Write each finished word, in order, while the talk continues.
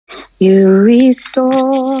You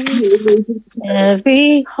restore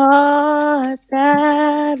every heart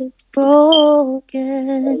that is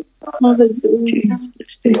broken. Hallelujah.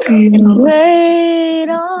 Great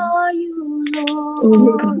are you,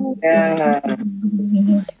 Lord. Yeah.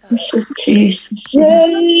 Jesus.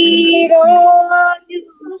 Great are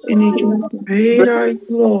you, Lord. Great are you,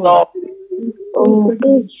 Lord. Oh,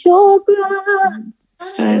 It's your grace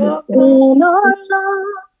in our love.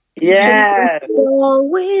 Yes. So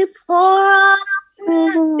we pour out our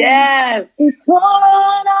praise. Yes. We pour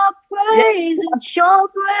out our praise. It's your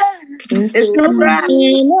breath It's your breath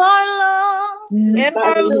in our lungs. in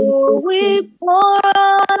our life. So we pour out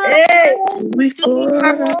our Hey. praise. we pour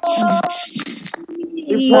out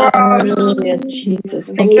We pour out. Hallelujah, Jesus.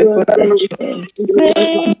 Thank you for that joy.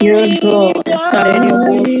 Great Your joy,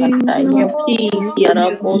 are your you, peace,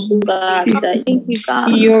 Thank you,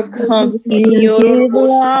 God. your comfort, You your give you're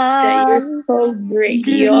life. so great.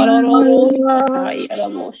 You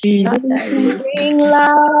bring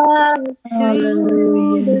light to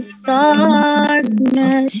the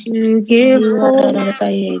darkness. You give hope.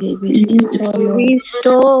 You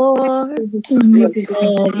restore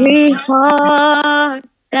every heart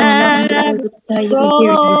that's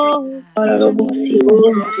broken.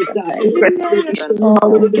 Great are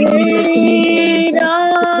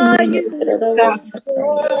you,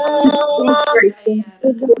 Lord.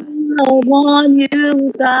 Love on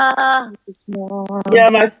you, God, this morning.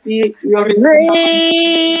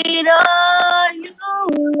 Great are you,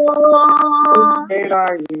 Lord. Great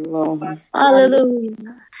are you, Lord. Hallelujah.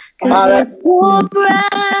 'Cause it's your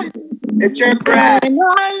breath It's your breath. in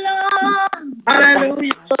our lungs.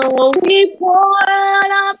 Hallelujah. So we pour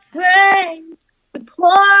out our praise. We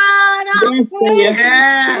pour out our praise.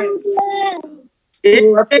 Yes.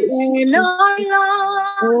 In our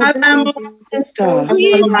lungs. God.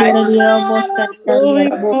 We pour out our Oh, we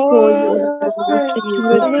praise. pour out our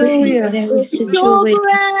praise. Hallelujah. It's your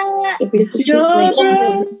breath It's your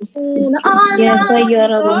breath. in our lungs.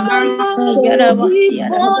 So we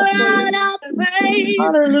pour out our praise.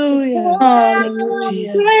 Hallelujah. Pour out our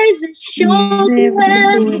praise. It's your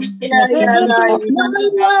breath in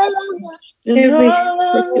our lungs. Every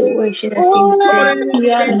situation that seems Pour out to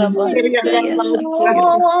our praise,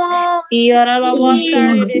 Lord.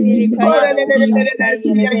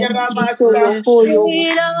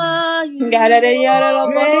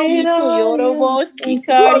 Great are you,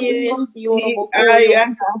 great are you.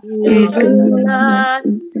 you bring light.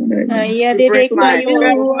 Break life. You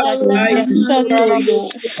are light.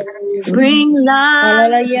 Bring light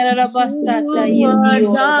to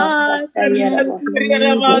our darkness.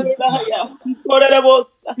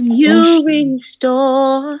 You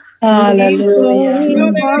restore Hallelujah.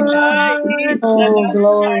 every heart Oh,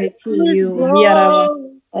 glory to that is you.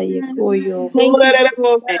 broken. Thank you.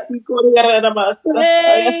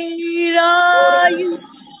 Great are you,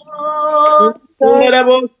 Lord.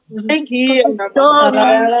 Thank you for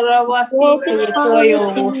restoring broken hearts.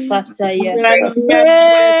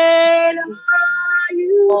 Great are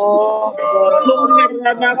you, Lord.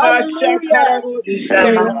 Hallelujah.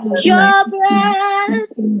 Your breath Your breath.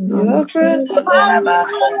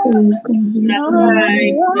 in our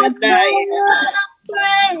lungs. Pour out our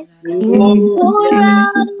praise. Pour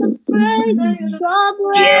out our praise. It's your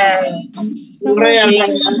breath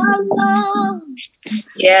in our lungs.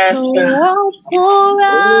 Yes, So God. I'll pour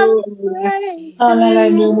out our praise to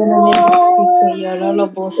you, Lord.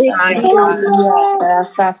 It's your breath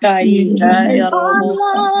in our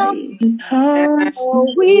lungs. So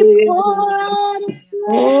we pour out our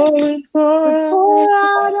Oh, praise. we pour We out. pour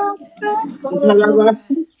out our praise.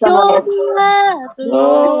 It's your breath,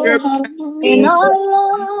 Oh, Lord, in hallelujah. our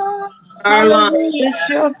lungs. Our Lord. It's Hallelujah.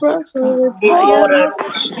 your breath, So we God. pour Hallelujah. out our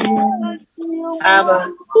praise to you, Lord.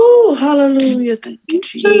 Oh, hallelujah. Thank you,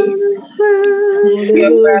 Jesus.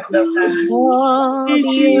 All Thank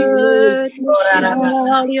you, the Jesus. earth will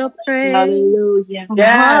shout your praise. Our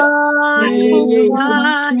Yes. hearts will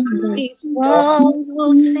cry. These walls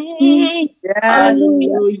will sing. Yes.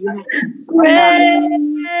 Hallelujah. Great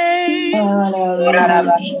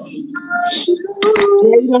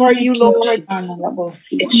Are you, Lord?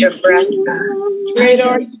 It's your breath, Great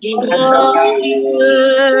are you, all the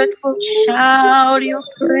earth will shout your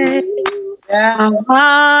praise. Yeah. Our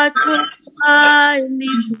hearts will cry and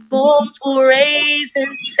these bones will raise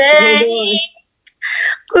and say,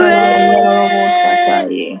 Great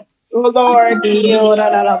Oh Lord, Yora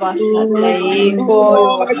la la basata ye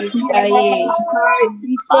koyo rikaye.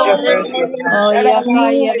 Oh ya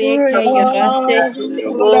kaya re kaya rase tu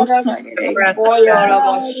robosa re koyo la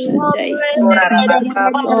basata.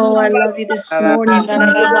 Oh, I love you this morning. La la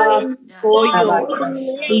la bas koyo.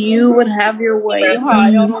 You would have your way. Ha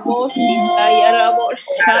ya robosi ta ya la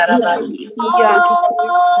bosata ye ya.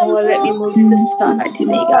 Oh, let me move to the side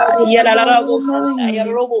today, God. Ya la la la bosita ya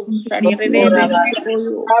robosa re re re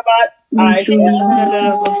koyo. Hallelujah.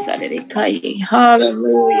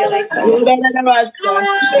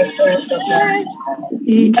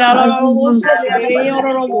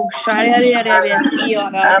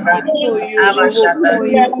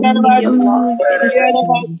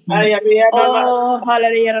 Oh,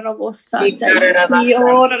 hallelujah.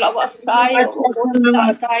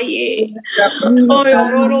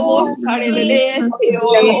 Oh,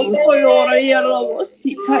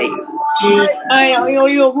 ay, ay, ay,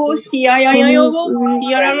 yo, sí, ay, ay, ay, yo,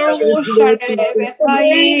 sí, ahora lo voy a share,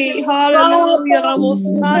 Bekai, hallelujah,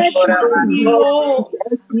 Rabosai, yo,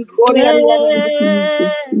 let me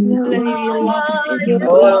be lost in you,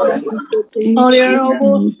 Lord. Oh, you're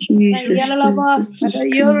Rabos, Yala Labas,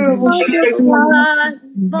 you're Rabos,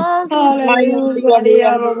 hallelujah,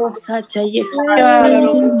 you're Rabos,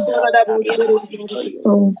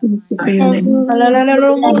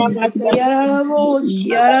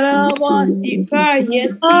 Yara Rabos,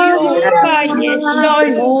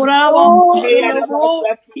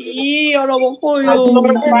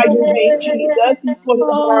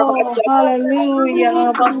 oh, hallelujah.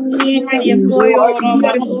 Rabasita yakoyo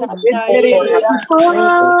rabashataye.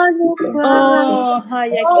 Oh,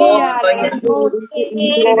 hayakia rabosi.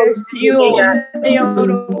 Eresio.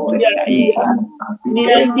 Yoroshaye.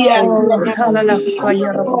 Oh,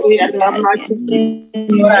 hallelujah. Rabasitaye.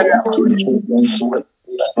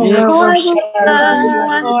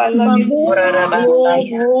 Oh, I love you this morning.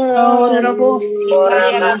 Oh, Rabosita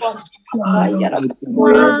Yarabashita.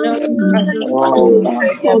 For there's no other presence but you.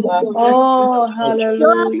 Oh,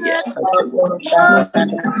 hallelujah.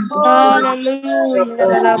 Hallelujah.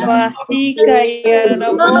 Rabasika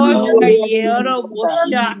Yarabosha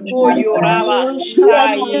Yarabosha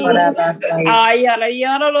Koyorabashaye. Ayara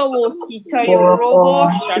Yarabosita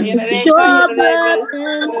Yorobosha Yareka Yarebes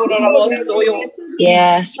Urabosoyo.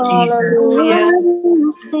 Yes, Jesus.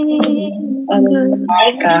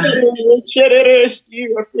 Hallelujah.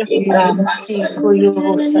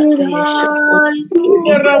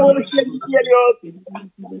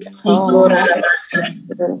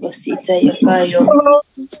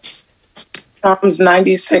 Psalms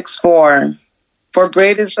 96:4. For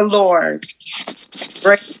great is the Lord,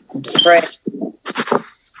 great.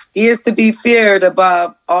 He is to be feared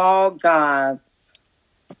above all gods.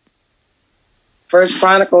 1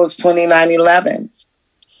 Chronicles 29:11.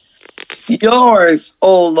 Yours,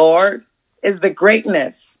 O Lord, is the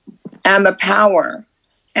greatness and the power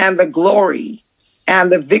and the glory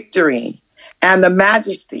and the victory and the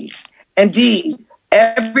majesty. Indeed,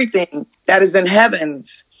 everything that is in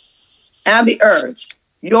heavens and the earth,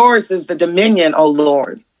 yours is the dominion, O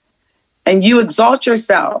Lord, and you exalt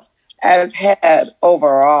yourself as head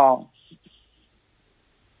over all.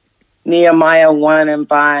 Nehemiah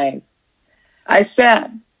 1:5. I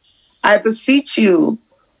said, I beseech you,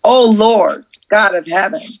 O Lord, God of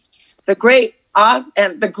heaven, the great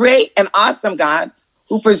and awesome God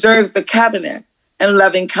who preserves the covenant and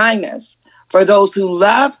loving kindness for those who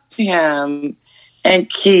love him and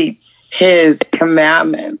keep his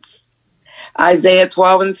commandments. Isaiah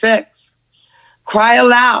 12:6. Cry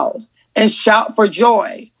aloud and shout for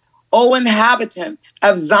joy, O inhabitant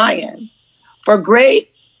of Zion, for great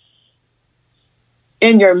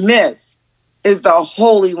in your midst is the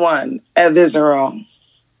Holy One of Israel.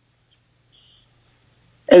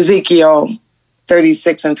 Ezekiel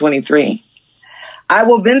 36:23. I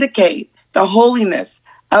will vindicate the holiness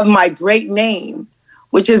of my great name,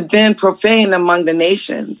 which has been profaned among the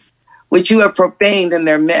nations, which you have profaned in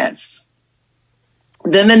their midst.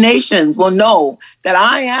 Then the nations will know that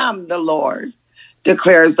I am the Lord,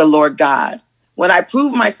 declares the Lord God, when I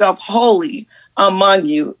prove myself holy among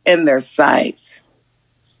you in their sight.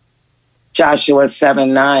 Joshua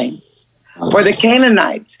 7:9. For the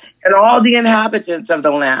Canaanites and all the inhabitants of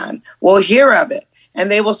the land will hear of it, and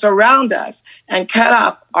they will surround us and cut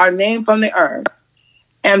off our name from the earth.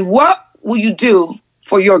 And what will you do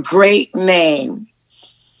for your great name?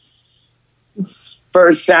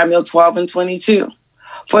 1 Samuel 12:22.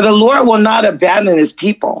 For the Lord will not abandon his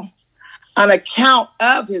people on account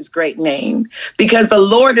of his great name, because the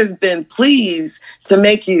Lord has been pleased to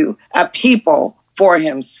make you a people for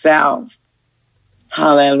himself.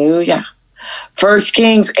 Hallelujah. 1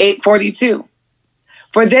 Kings 8:42.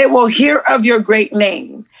 For they will hear of your great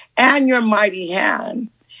name and your mighty hand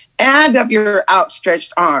and of your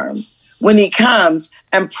outstretched arm when he comes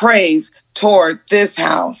and prays toward this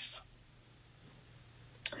house.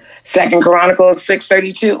 2 Chronicles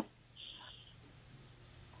 6:32.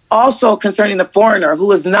 Also concerning the foreigner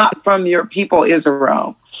who is not from your people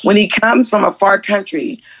Israel, when he comes from a far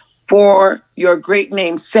country for your great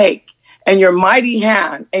name's sake, and your mighty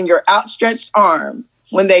hand and your outstretched arm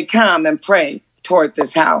when they come and pray toward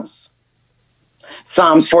this house.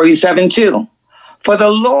 Psalms 47:2. For the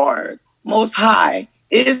Lord Most High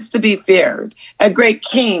is to be feared, a great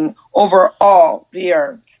king over all the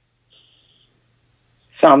earth.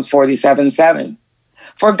 Psalms 47:7.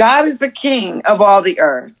 For God is the king of all the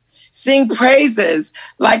earth. Sing praises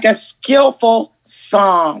like a skillful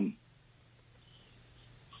psalm.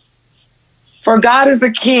 For God is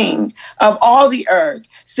the king of all the earth.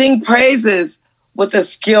 Sing praises with a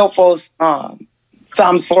skillful psalm.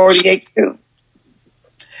 Psalms 48:2.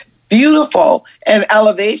 Beautiful in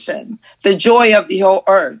elevation, the joy of the whole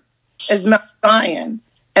earth is Mount Zion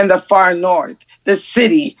in the far north, the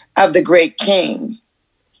city of the great king.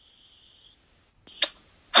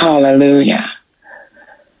 Hallelujah.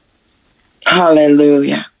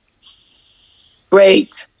 Hallelujah.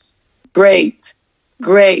 Great, great,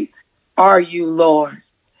 great are you, Lord.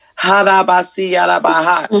 Matthew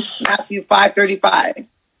 5:35.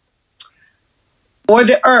 Or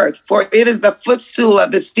the earth, for it is the footstool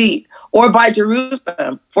of his feet, or by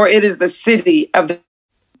Jerusalem, for it is the city of the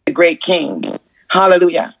great king.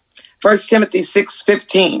 Hallelujah. 1 Timothy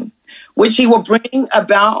 6:15, which he will bring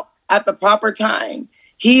about at the proper time.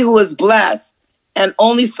 He who is blessed and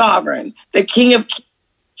only sovereign, the King of kings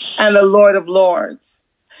and the Lord of lords.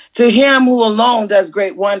 To him who alone does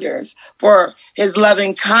great wonders, for his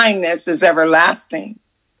loving kindness is everlasting.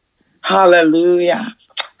 Hallelujah.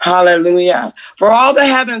 Hallelujah. For all the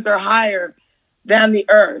heavens are higher than the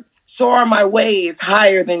earth, so are my ways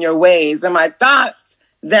higher than your ways, and my thoughts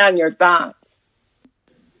than your thoughts.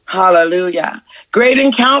 Hallelujah. Great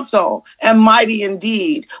in counsel and mighty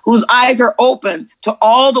indeed, whose eyes are open to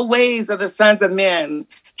all the ways of the sons of men,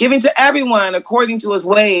 giving to everyone according to his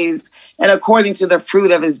ways and according to the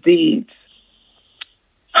fruit of his deeds.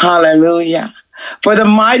 Hallelujah. For the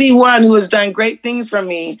mighty one who has done great things for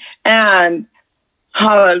me, and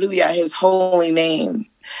hallelujah, his holy name.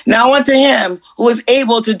 Now unto him who is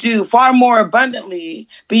able to do far more abundantly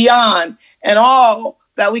beyond and all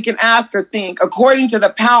that we can ask or think, according to the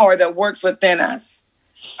power that works within us.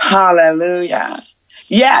 Hallelujah.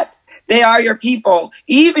 Yet they are your people,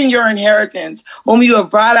 even your inheritance, whom you have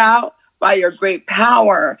brought out by your great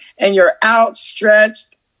power and your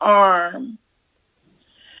outstretched arm.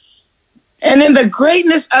 And in the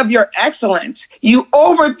greatness of your excellence, you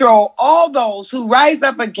overthrow all those who rise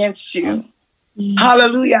up against you.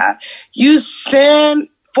 Hallelujah. You send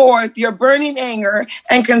forth your burning anger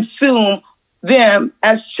and consume them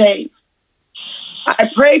as chaff. I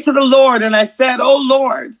prayed to the Lord and I said, "Oh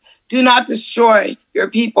Lord, do not destroy your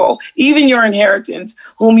people, even your inheritance,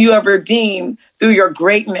 whom you have redeemed through your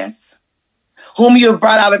greatness, whom you have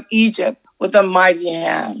brought out of Egypt with a mighty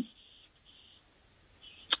hand."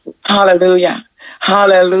 Hallelujah.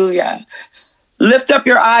 Hallelujah. Lift up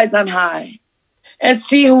your eyes on high and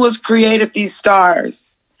see who has created these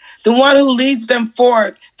stars. The one who leads them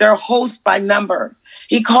forth, their host by number.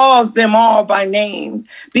 He calls them all by name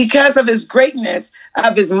because of his greatness,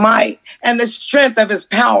 of his might, and the strength of his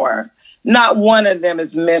power. Not one of them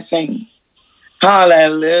is missing.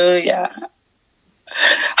 Hallelujah.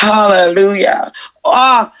 Hallelujah.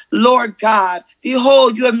 Ah, Lord God,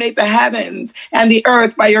 behold, you have made the heavens and the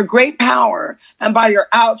earth by your great power and by your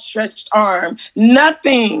outstretched arm.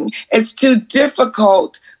 Nothing is too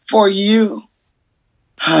difficult for you.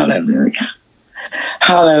 Hallelujah.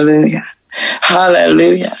 Hallelujah.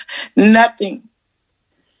 Hallelujah. Nothing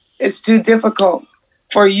is too difficult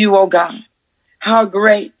for you, oh God. How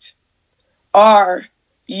great are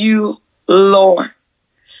you, Lord.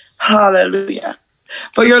 Hallelujah.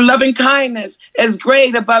 For your loving kindness is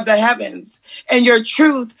great above the heavens, and your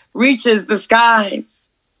truth reaches the skies.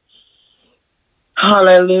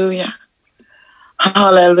 Hallelujah.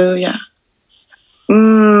 Hallelujah.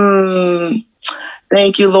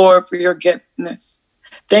 Thank you, Lord, for your goodness.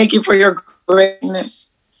 Thank you for your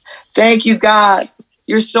greatness. Thank you, God.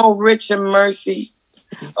 You're so rich in mercy.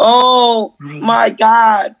 Oh, my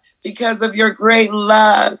God, because of your great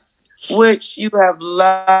love, which you have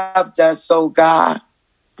loved us, oh God.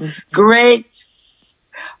 Great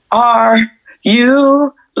are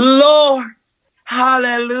you, Lord.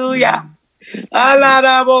 Hallelujah.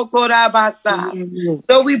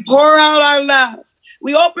 So we pour out our love.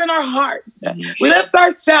 We open our hearts. We lift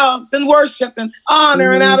ourselves in worship and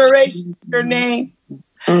honor and adoration to your name.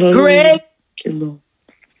 Great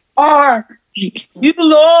are you,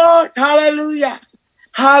 Lord. Hallelujah.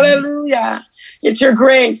 Hallelujah. It's your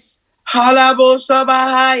grace.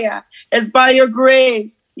 It's by your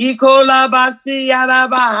grace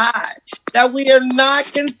that we are not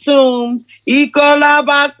consumed. It's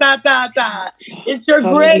your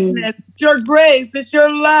greatness, it's your grace, it's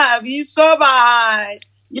your love.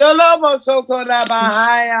 Your love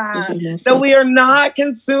that we are not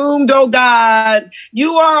consumed, oh God.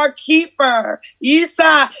 You are our keeper.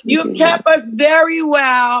 Isa, you've kept us very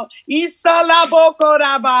well. Isa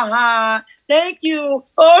Thank you,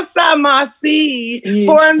 Osamasi,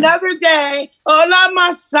 for another day. Ola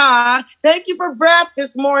Masa. Thank you for breath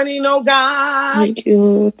this morning, oh God. Thank you,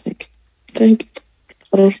 Lord. Thank you.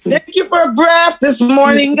 Thank you for breath this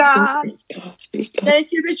morning, God. Thank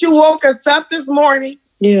you that you woke us up this morning.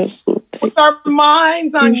 Yes, Lord. With our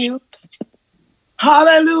minds on you.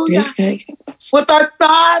 Hallelujah. With our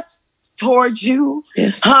thoughts towards you.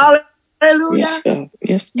 Yes. Hallelujah. Yes, God.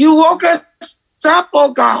 Yes. You woke us up,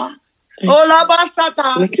 oh God.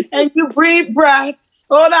 And you breathe breath.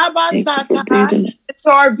 Into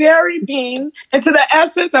our very being, into the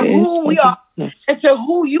essence of who we are, into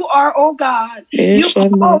who you are, oh God. You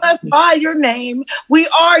call us by your name. We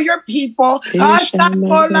are your people.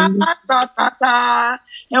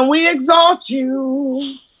 And we exalt you.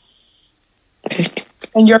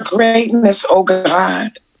 And your greatness, oh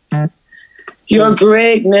God. Your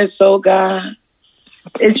greatness, oh God.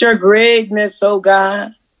 It's your greatness, oh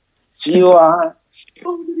God. You are.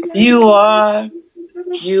 You are.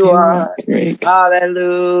 You are.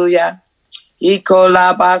 Hallelujah.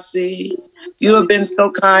 Ikolabasi. You have been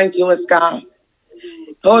so kind to us, God.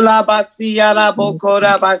 Olabasi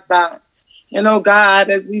yalabokorabasa. And oh God,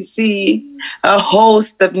 as we see a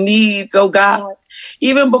host of needs, oh God,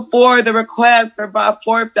 even before the requests are brought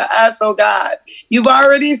forth to us, oh God, you've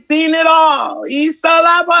already seen it all. You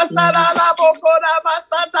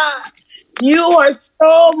are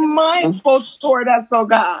so mindful toward us, oh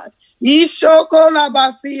God.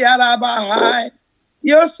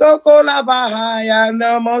 You're so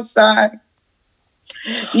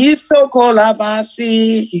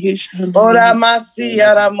Ora masi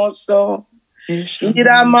aramoso.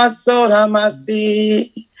 Ira maso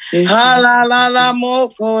ramasi. Halalala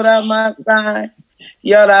mokora masai.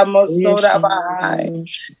 Yara moso rabahai.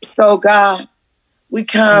 So God, we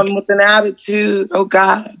come with an attitude, oh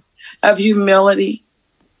God, of humility,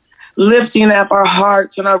 lifting up our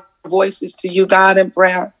hearts and our voices to you, God, in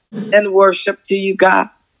prayer and worship to you, God.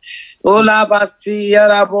 Ola basi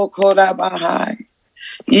yara bokora bahai.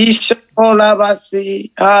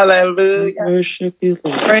 Hallelujah. Worship you,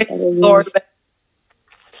 Lord. Praise the Lord.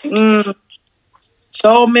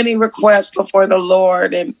 So many requests before the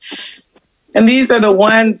Lord. And these are the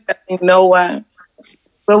ones that we know of.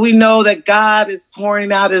 But we know that God is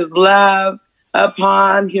pouring out his love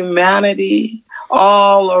upon humanity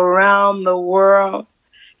all around the world.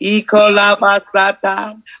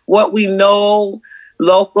 What we know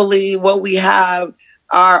locally, what we have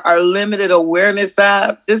our limited awareness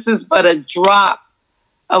of, this is but a drop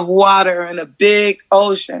of water in a big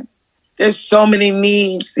ocean. There's so many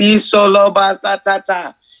needs, and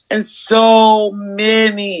so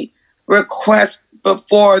many requests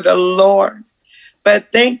before the Lord.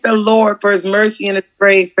 But thank the Lord for his mercy and his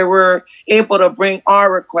grace that we're able to bring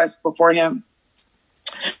our requests before him.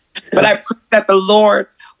 But I pray that the Lord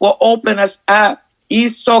will open us up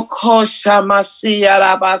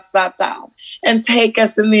and take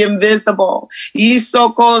us in the invisible and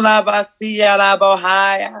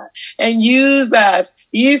use us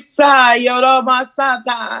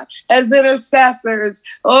as intercessors.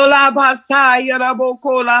 We're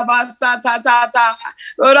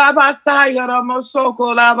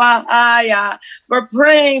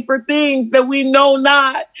praying for things that we know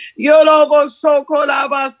not.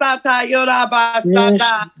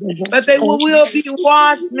 But they will be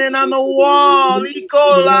watchmen on the wall.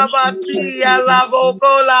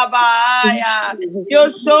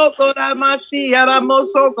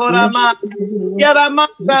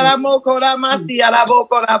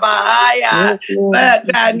 But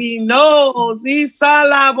that he knows.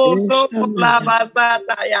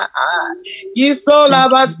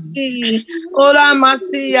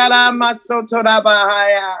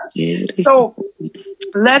 So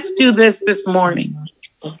let's do this morning.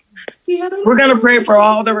 We're going to pray for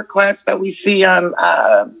all the requests that we see on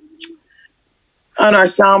our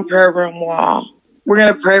sound prayer room wall. We're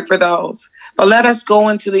going to pray for those. But let us go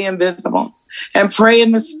into the invisible. and pray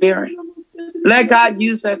in the spirit. Let God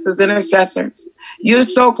use us as intercessors. You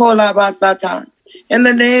so call Satan. In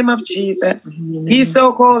the name of Jesus. He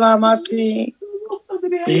so call Amasi.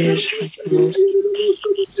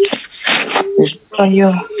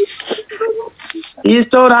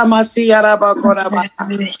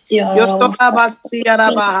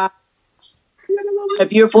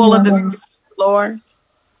 If you're full of the Spirit, Lord,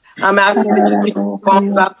 I'm asking that you take the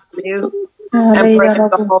phones off of you and pray in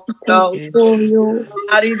the Holy Ghost.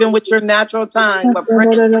 Not even with your natural tongue, but pray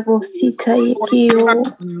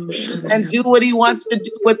and do what He wants to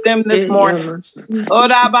do with them this morning.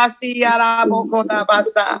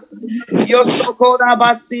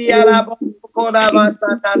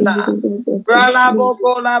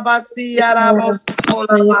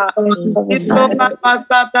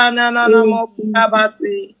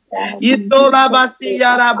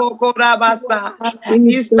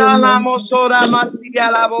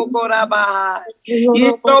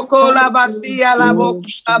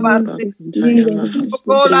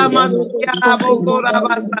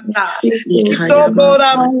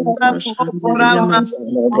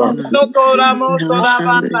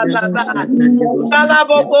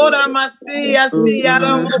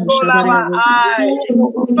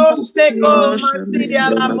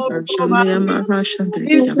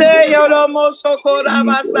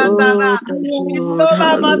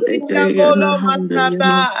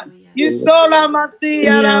 You sola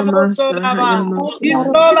masia la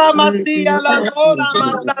Isola masia la sola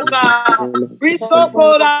masata.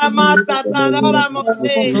 Risokora masata la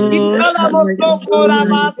mose. Isola mosokora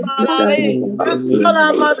masalare. Isola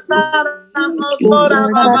masara mosora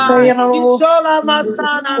baba. Isola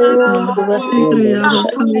masana na moso.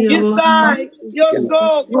 Isai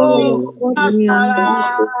yosoko masara.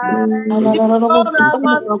 Isola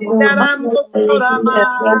masia la mosora ma.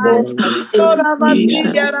 Isola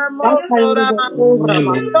masia la mosora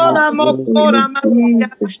ma. Sola mosora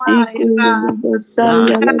masia la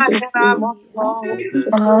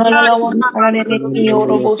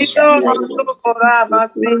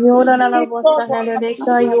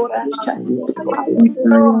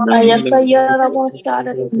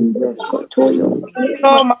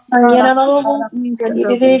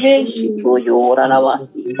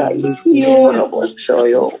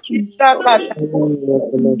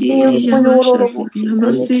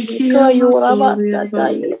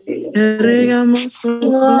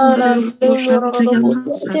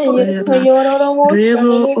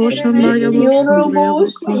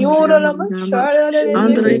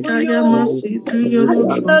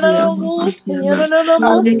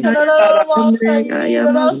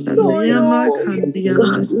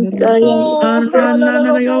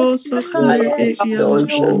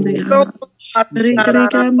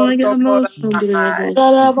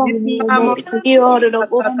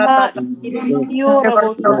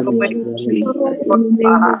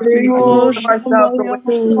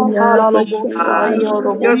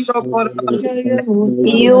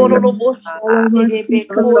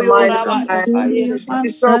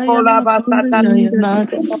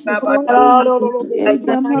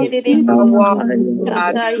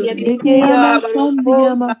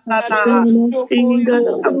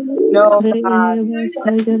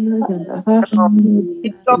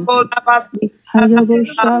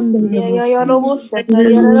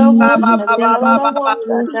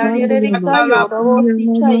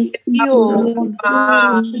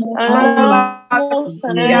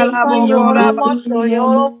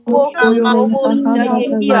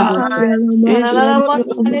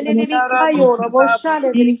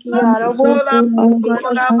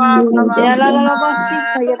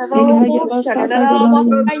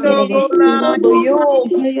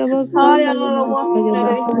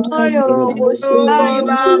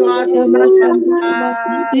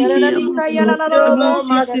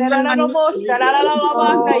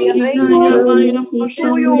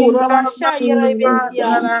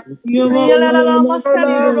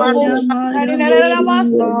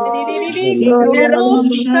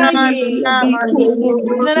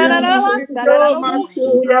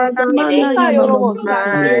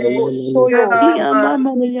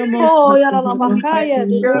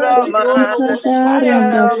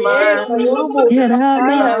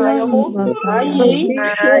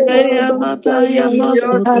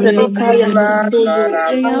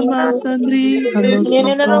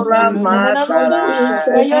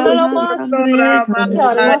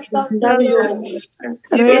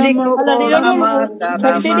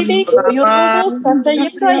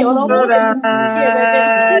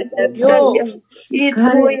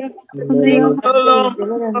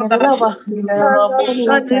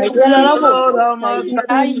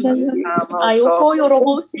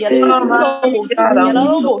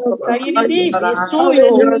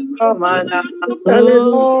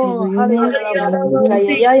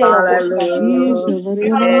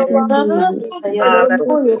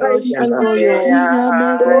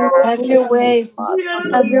Have your way, Father.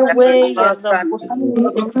 Have your way.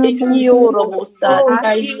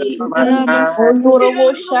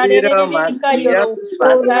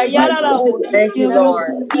 Thank you,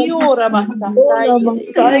 Lord.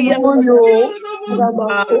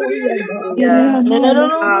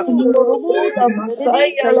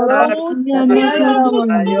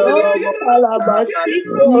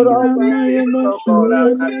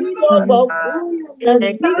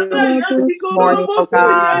 Thank you this morning, oh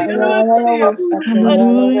God.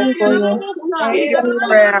 Thank you for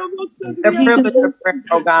prayer, the privilege of prayer,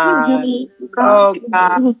 oh God. Oh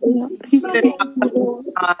God, sitting on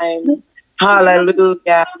time.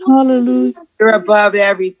 Hallelujah. Hallelujah. You're above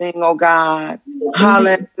everything, oh God.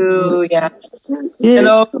 Hallelujah. And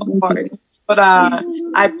oh Lord,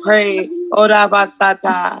 I pray, Oda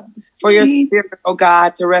Basata, for your spirit, oh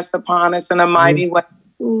God, to rest upon us in a mighty way.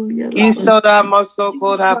 Isoda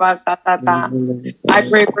Mosokoda Basatata. I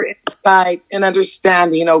pray for insight and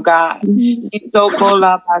understanding, oh God.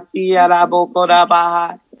 Isokola Basiara Bokoda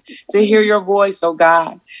Bahai. To hear your voice, oh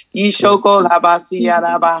God. Ishokola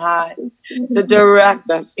Basiara Bahai. To direct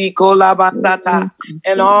us, Ikola Basata,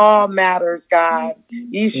 in all matters, God.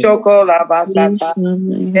 Ishokola Basata.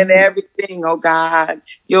 In everything, oh God.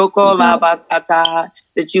 Yokola Basata.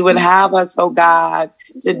 That you would have us, oh God,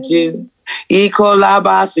 to do.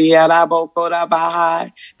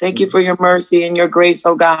 Thank you for your mercy and your grace,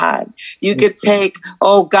 oh God. You could take,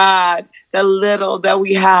 oh God, the little that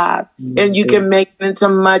we have and you can make it into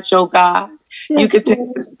much, oh God. You could take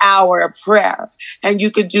this hour of prayer and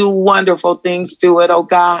you could do wonderful things through it, oh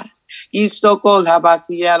God. So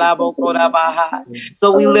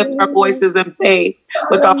we lift our voices in faith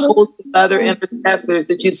with a host of other intercessors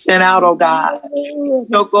that you sent out, oh God.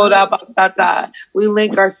 We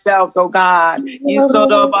link ourselves, oh God. Your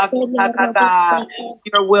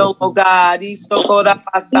will, oh God. Oh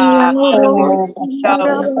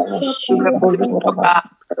God.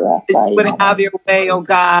 That you would have your way, oh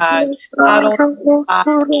God. Not only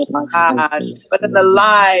God, but in the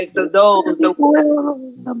lives of those that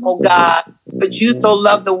oh God. But you so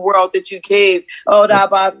loved the world that you gave. Oh, da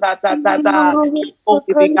ba sa ta ta ta. Only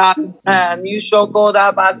begotten Son. You show go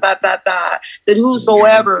da ba sa ta ta. That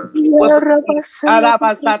whosoever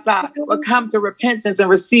would come to repentance and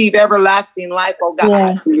receive everlasting life, oh God.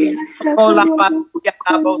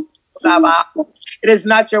 It is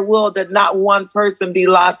not your will that not one person be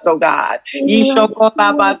lost, oh God.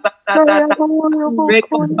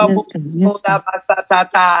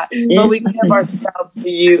 So we give ourselves to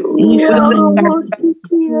you.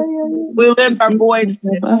 We lift our voices.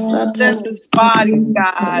 We lift our bodies,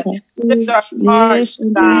 God. We lift our hearts,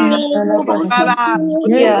 God.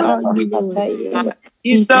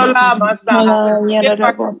 You so love us, God. Give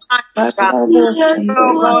our time,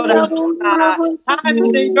 God. Time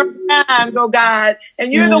is in your hands, oh God.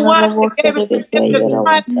 And you're the one that gave us the gift of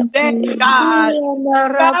time today, God.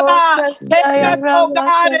 Take us, oh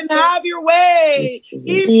God, and have your way.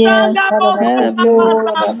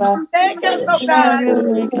 Take us, oh God.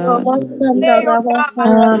 Hey, oh God.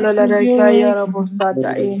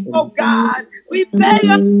 Oh God, we say,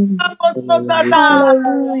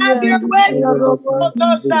 have your way.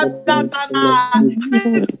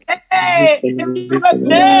 Hey, if you have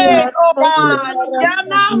made, oh God,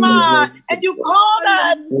 Yanama, and you called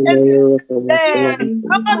us and said,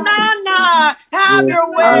 oh Nana, have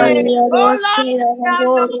your way. Oh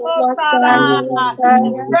Nana,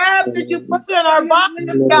 grab that you put in our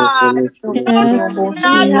bodies, God.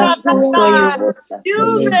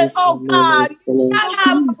 Use it, oh God.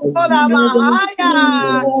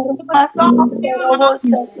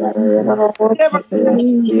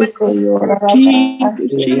 Jesus,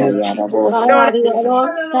 Jesus.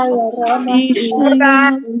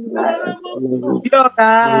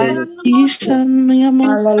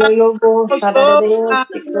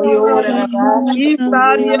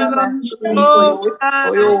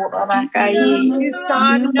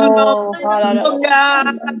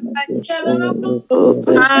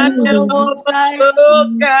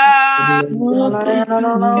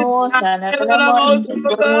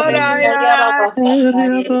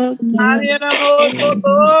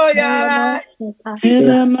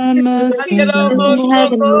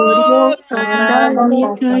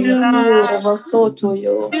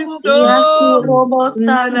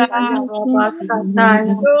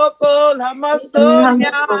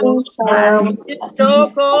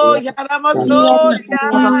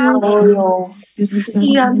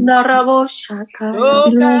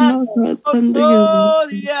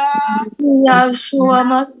 Yeshua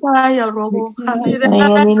Messiah Robokai.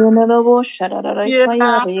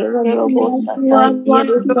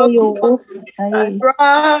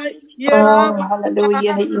 Oh,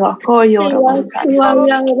 hallelujah.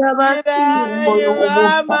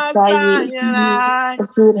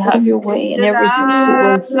 You would have your way in every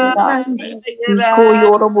situation, God.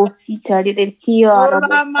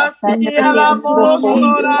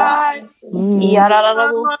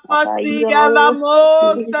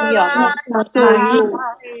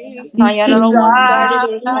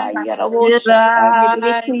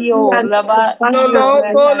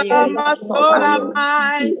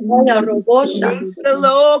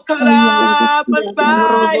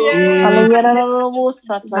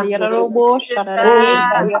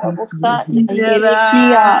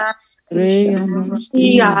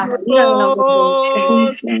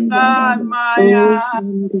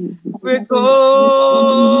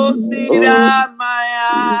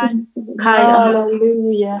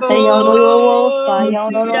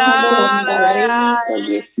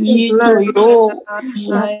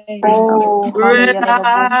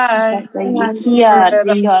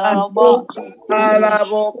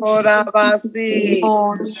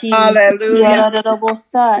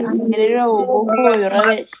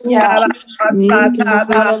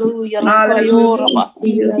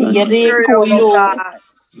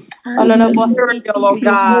 Hallelujah.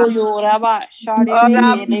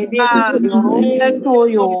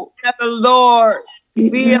 Lord,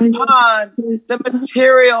 be upon the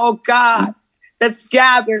material, God, that's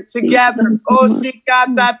gathered together.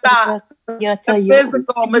 The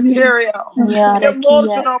physical material, the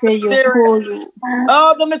emotional material,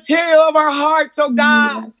 oh, the material of our hearts, oh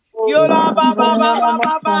God.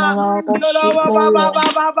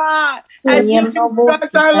 As you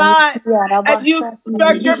construct our lives, as you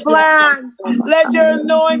construct your plans, let your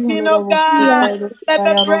anointing, oh God, let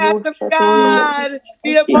the breath of God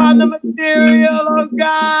be upon the material, oh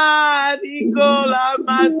God. Ikola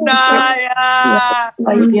Messiah.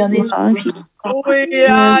 We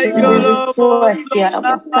are your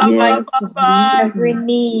Every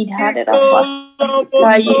need, every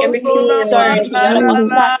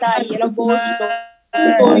concern,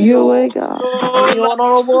 Have your way, God.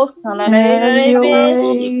 Have your way,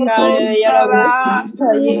 Holy Spirit.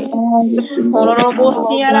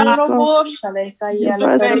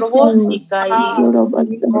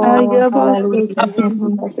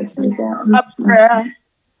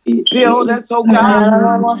 Build us, oh God.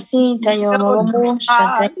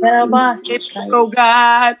 Oh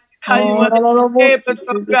God, how you want to shape us,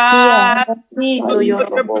 oh God.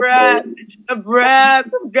 The breath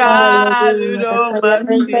of God. You know my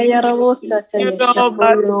You know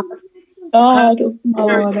my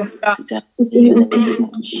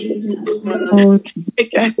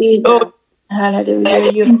Make us so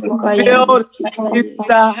build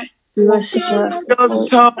inside. Your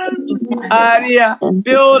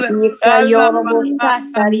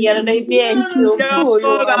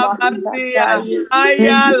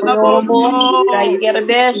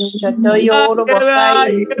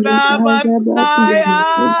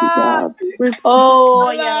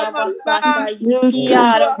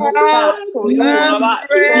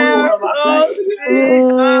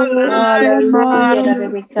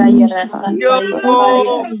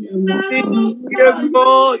soul. Build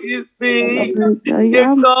you see.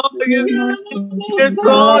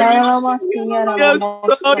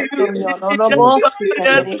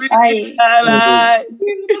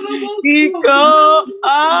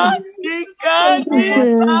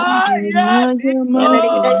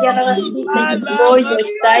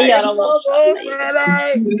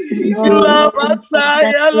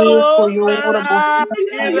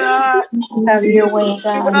 Have your way,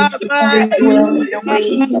 God. Have your way,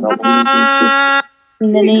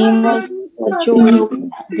 in the name of Jesus,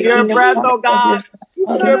 your breath, oh God.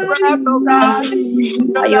 Your breath, oh God.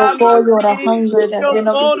 Ayoko, you're a hunger that did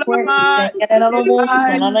not be quenched.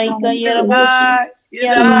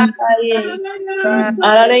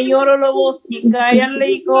 Arare yoro lobo sika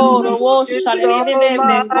yale ko lobo shalene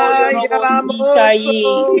me ko yoro lobo sika yi.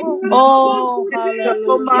 Oh,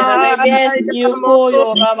 hallelujah. Arare bless you ko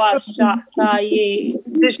yoro bashata yi.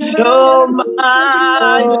 Oh,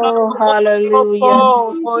 hallelujah.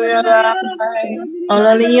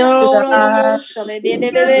 Arare yoro lobo shalene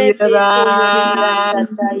me ko yoro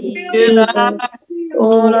bashata yi.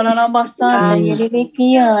 Oh, la la la basata yere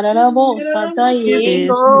kia la la bosata yi.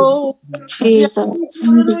 Jesus.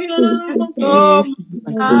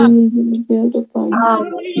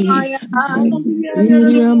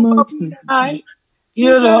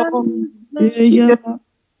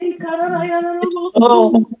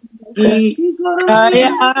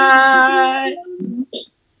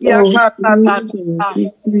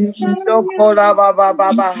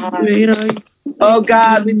 Oh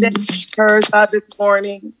God, we thank you for her this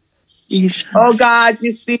morning. Oh God,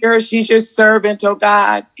 you see her. She's your servant, oh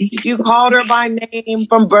God. You called her by name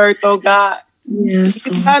from birth, oh God. Yes.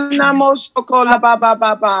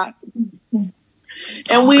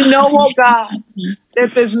 And we know, oh God,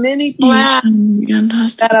 that there's many plans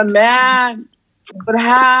that a man could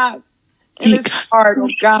have in his heart, oh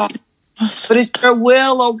God. But it's your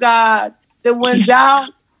will, oh God, that wins out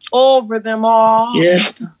over them all.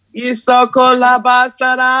 Yes.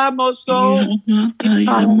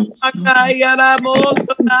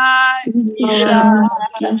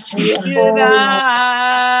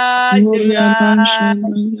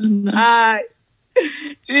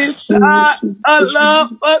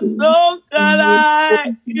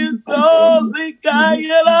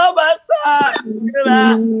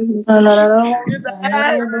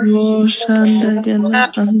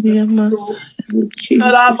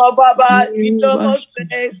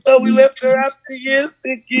 So we lift her up to you.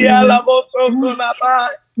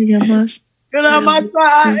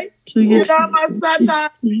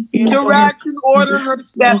 Direct and order her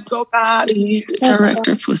steps, oh God. Direct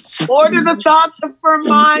her footsteps. Order the thoughts of her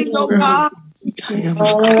mind, oh God.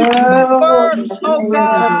 Oh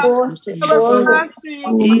God.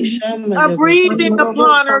 A breathing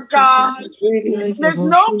upon her, God. There's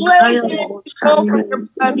no place that she can go from your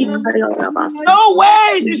presence. No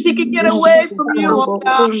way that she can get away from you, oh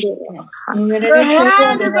God. Her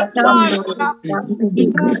hand is upon her, God.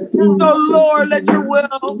 So Lord, let your will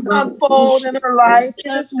unfold in her life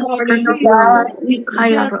this morning, oh God.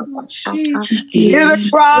 Hear the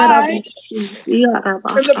cry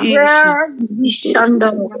and the prayer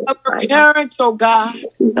of her parents, oh God.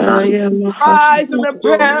 Cries and the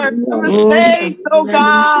prayers of the saints, oh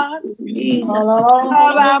God.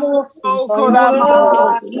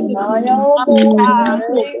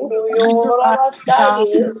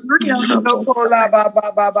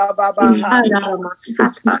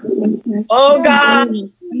 Oh God,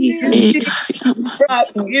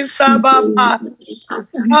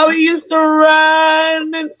 how we used to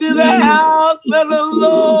run into the house of the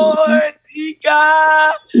Lord,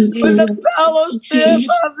 God, with the fellowship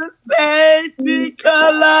of the saints,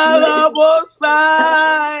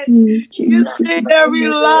 you see every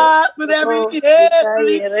loss and every hit that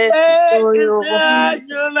he taken down,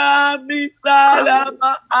 you're not beside of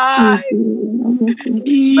my eyes.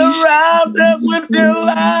 Surround them with your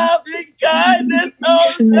love and kindness,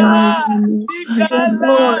 oh God.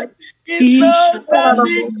 He's so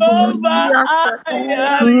happy, oh my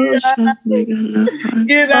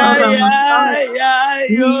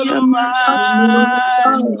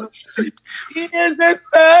He is a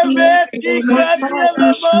servant. He got your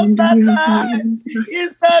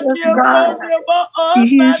He's not your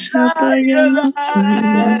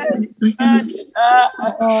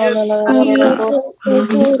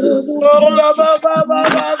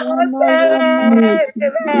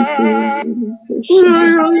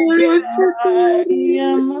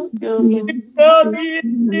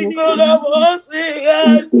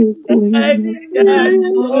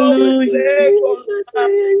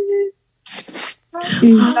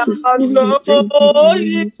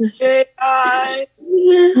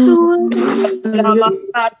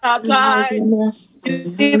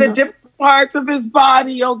In the different parts of his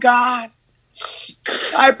body, oh God.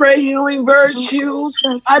 I pray healing virtue.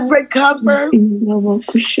 I pray comfort.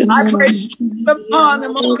 I pray strength upon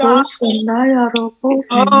him, oh God.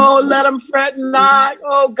 Oh, let him fret not,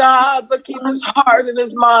 oh God, but keep his heart and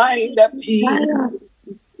his mind at peace.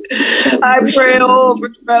 I pray over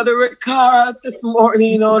Brother Ricard this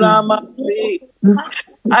morning, oh Namasi.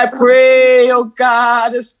 I pray, oh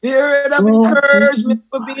God, a spirit of encouragement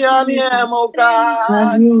will be on him, oh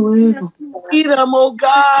God. lead him, oh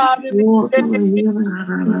God, in these days.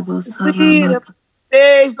 Lead him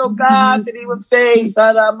days, oh God, that he would face.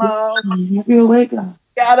 Your way, God.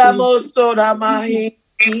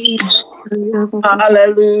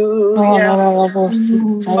 Hallelujah.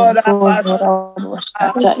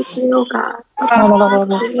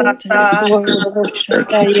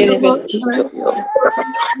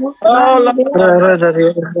 Oh Lord.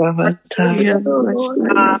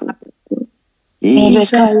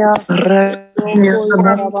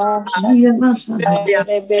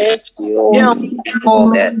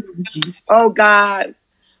 Oh God.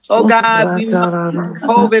 Oh God, we know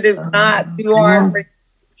COVID is not too hard for you.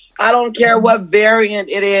 I don't care what variant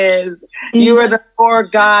it is. You are the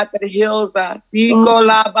Lord God that heals us.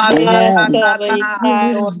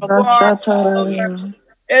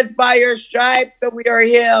 It's by your stripes that we are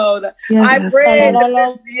healed. I pray that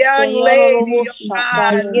this young lady, oh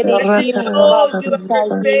God, that she knows you as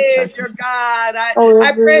her Savior, God. I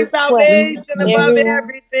pray salvation above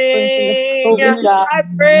everything. I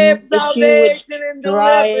pray salvation and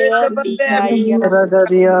deliverance above everything.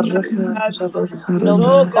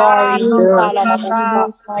 Oh God,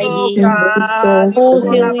 oh God,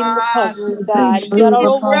 healing cover, God.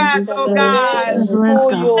 your breath, oh God.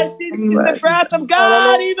 She needs the breath of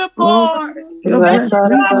God even more. Let the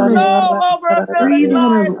breath flow over a village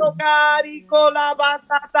life, oh God.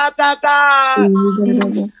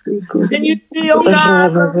 And you see, oh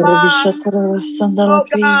God, the loss, oh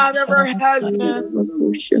God, of her husband.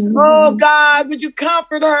 Oh God, would you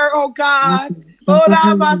comfort her, oh God?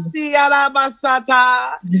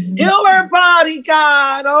 Heal her body,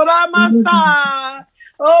 God.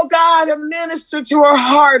 Oh God, and minister to her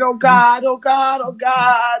heart, oh God, oh God, oh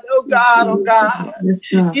God, oh God, oh God.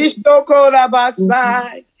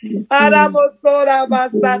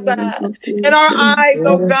 And our eyes,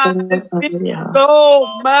 oh God, is so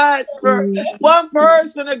much for one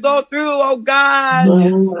person to go through, oh God.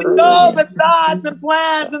 You know the thoughts and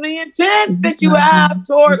plans and the intents that you have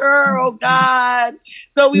toward her, oh God.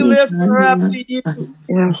 So we lift her up to you.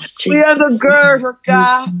 Yes, We undergird her,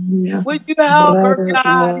 God. Would you help her,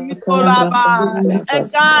 God?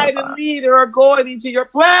 And guide and lead her according to your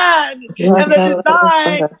plan and the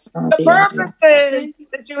design, the purposes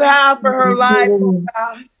that you have for her life, oh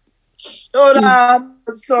God.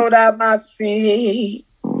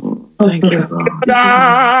 Thank you, Lord.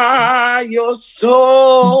 Your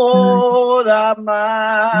soul,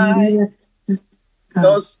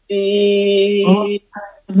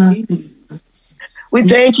 we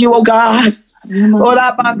thank you, oh God,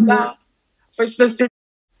 for Sister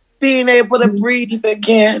being able to breathe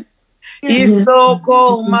again.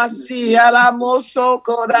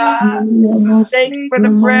 Thank you for the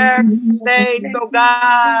prayer saints, oh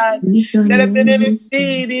God, that have been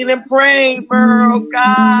interceding and praying for her, oh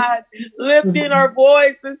God, lifting our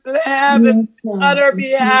voices to heaven on her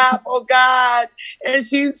behalf, oh God, and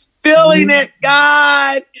she's feeling it,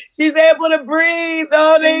 God. She's able to breathe.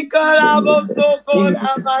 Oh, they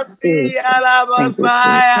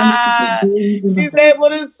she's able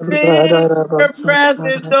to sing her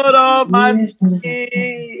presence. Oh, my.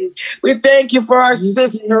 We thank you for our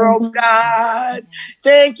sister, oh God.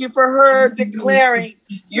 Thank you for her declaring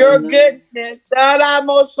your goodness.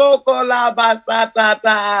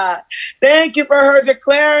 Thank you for her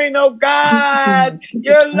declaring, oh God,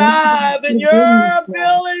 your love and your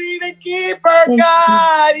ability to keep her,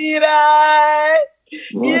 God.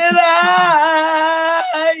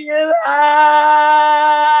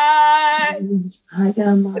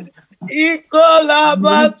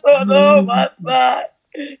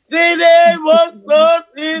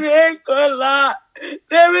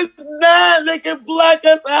 There is none that can pluck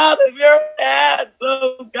us out of your hands,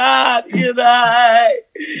 oh God.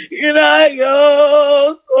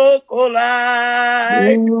 You're so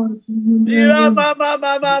collide.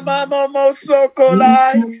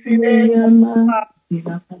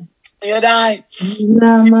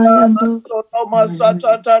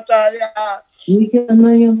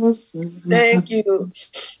 Thank you.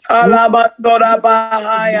 Alabasora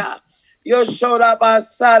Bahaya. Yoshora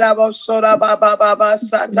Basara Bosora Baba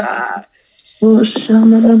Babasata.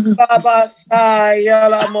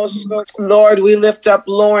 Lord, we lift up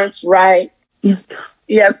Lawrence Wright.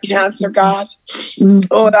 He has cancer, God.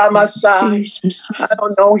 Oh, Ramasai. I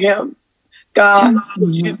don't know him. God,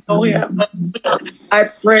 you know him. I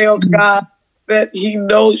pray, oh God, that he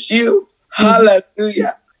knows you.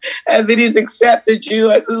 Hallelujah. And that he's accepted you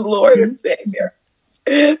as his Lord and Savior.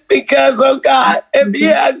 Because, oh God, if he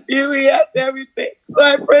has you, he has everything. So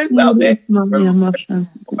I pray salvation for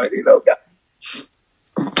Lord, oh God.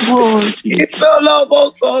 Oh, Jesus.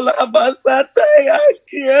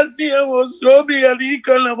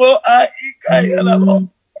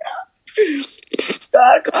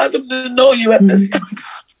 God caused him to know you at this time.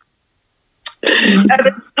 At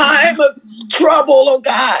a time of trouble, oh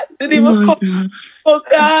God. That he will call, oh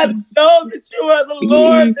God, know that you are the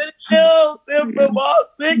Lord that heals him from all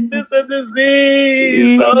sickness and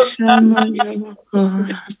disease. Oh God.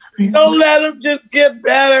 Don't let him just get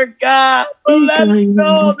better, God. But let him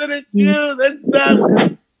know that it's you that's done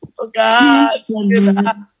this. Oh God.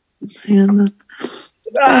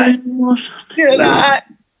 God.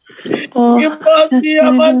 You must be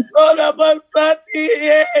a Masona Masati,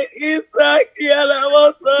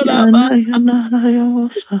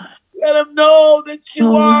 let him know that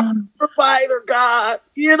you are a provider, God.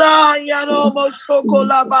 You know, you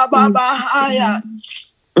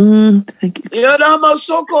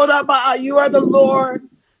are the Lord,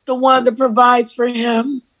 the one that provides for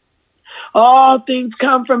him. All things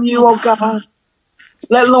come from you, oh God.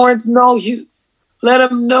 Let Lawrence know you. Let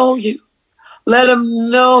him know you. Let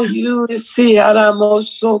him know you to see and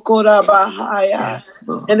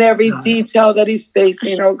every detail that he's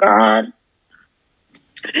facing, oh God.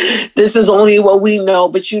 This is only what we know,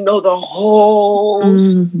 but you know the whole,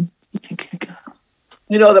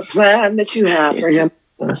 you know the plan that you have for him.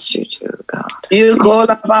 Yes, you do, God. You call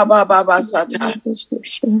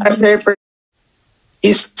I pray for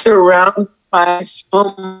he's surrounded by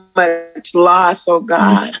so much loss, oh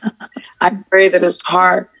God. I pray that his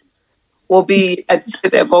heart will be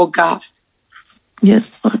attentive, oh God.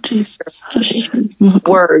 Yes, Lord Jesus.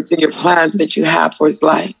 Words and your plans that you have for his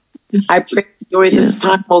life. I pray during this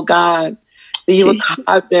time, oh God, that you would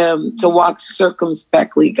cause him to walk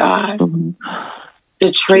circumspectly, God,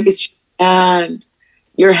 to trace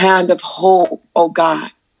your hand of hope, oh God.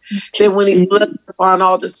 That when he looks upon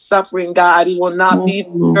all the suffering, God, he will not be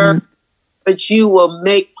disturbed, but you will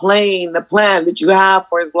make plain the plan that you have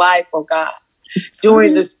for his life, oh God.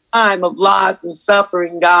 During this time of loss and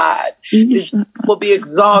suffering, God, that you will be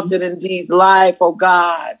exalted in his life, oh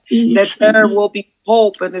God, that there will be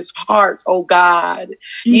hope in his heart, oh God.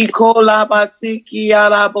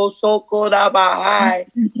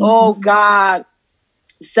 Oh God,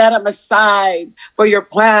 set him aside for your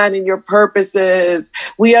plan and your purposes.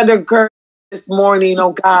 We undergird this morning,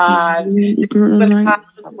 oh God, that you would have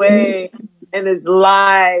your way in his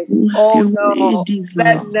life. Oh no,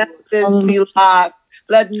 let none of this be lost.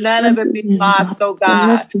 Let none of it be lost, oh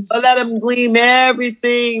God. But let him glean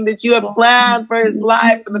everything that you have planned for his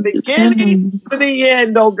life from the beginning to the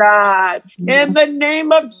end, oh God. In the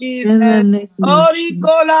name of Jesus.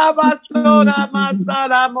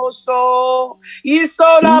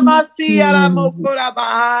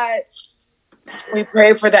 We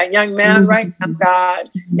pray for that young man right now, God,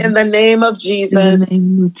 in the name of Jesus.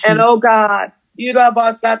 And oh God,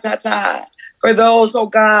 for those, oh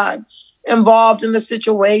God, involved in the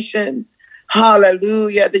situation,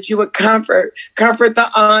 hallelujah, that you would comfort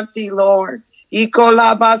the auntie, Lord.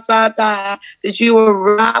 That you will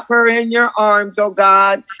wrap her in your arms, oh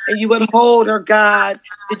God, and you would hold her, God,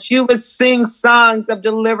 that you would sing songs of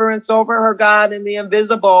deliverance over her, God, in the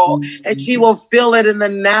invisible, and she will feel it in the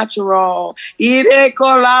natural.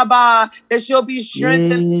 That she'll be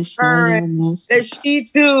strengthened and encouraged, that she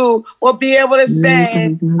too will be able to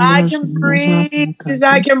say, I can breathe,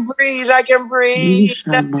 I can breathe, I can breathe.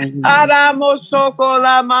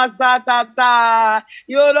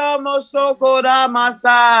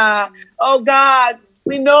 Oh God,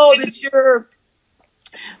 we know that you're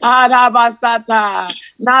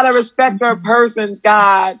not a respecter of persons,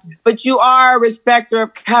 God, but you are a respecter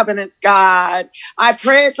of covenants, God. I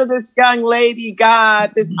pray for this young lady,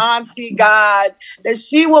 God, this auntie, God, that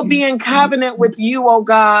she will be in covenant with you, oh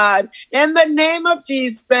God, in the name of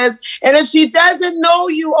Jesus. And if she doesn't know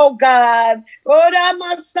you, oh God,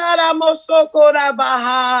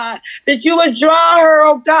 that you would draw her,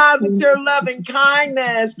 oh God, with your loving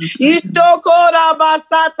kindness.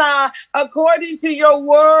 According to your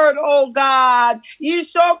word, oh God.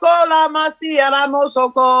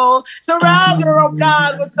 Surround her, oh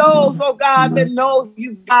God, with those, oh God, that know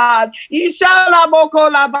you, God.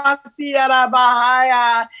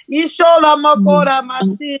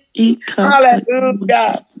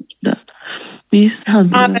 Hallelujah.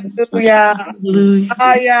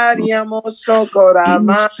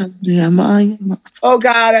 Oh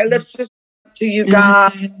God, I lift this up to you,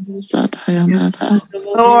 God.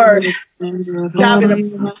 Lord,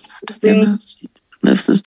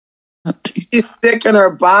 she's sick in her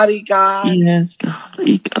body, God. Yes, God.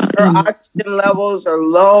 Her oxygen levels are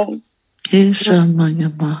low.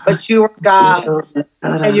 But you are God,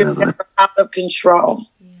 and you're never out of control.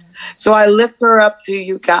 So I lift her up to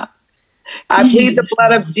you, God. I plead the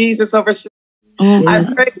blood of Jesus over. I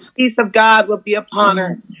pray the peace of God will be upon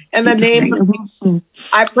her. In the name of Jesus,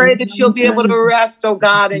 I pray that she'll be able to rest, oh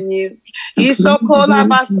God, in you. Let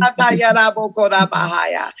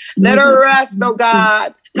her rest, oh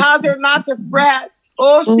God. Cause her not to fret.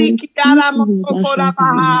 Oh,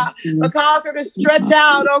 but cause her to stretch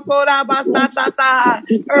out, oh,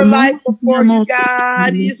 her life before you,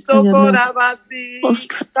 God.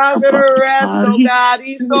 Cause her to rest, oh God.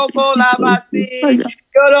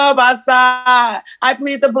 I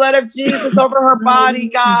plead the blood of Jesus over her body,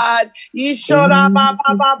 God. I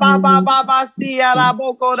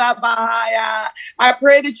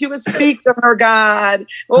pray that you would speak to her, God.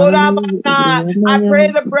 I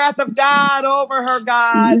pray the breath of God over her,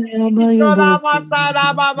 God.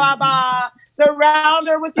 Surround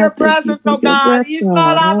her with your presence, oh God.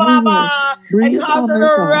 And cause her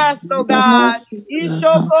to rest, oh God.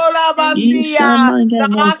 The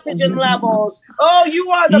oxygen levels. Oh, you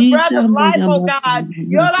are the breath of life, oh God.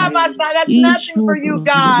 That's nothing for you,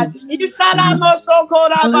 God. You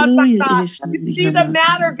see the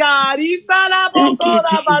matter, God. Do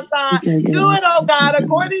it, oh God,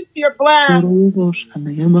 according to your plan,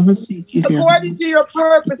 according to your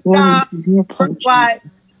purpose, God.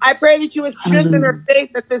 I pray that you would strengthen her faith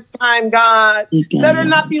at this time, God. Let her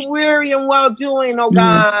not be weary in well-doing, oh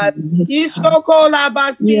God.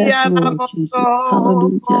 Yes, Lord Jesus.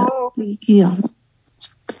 Hallelujah.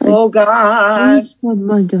 Oh God.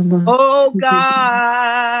 Oh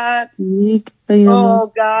God.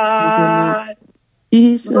 Oh God.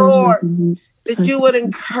 Lord, that you would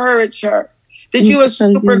encourage her, that you would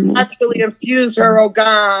supernaturally infuse her, oh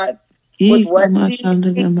God, with what she needs.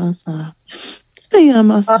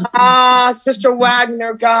 Sister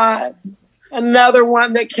Wagner, God, another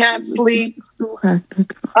one that can't sleep.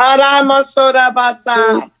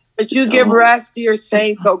 That you give rest to your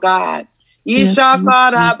saints, oh God.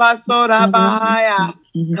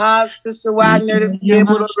 Cause Sister Wagner to be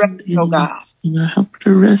able to rest, oh God.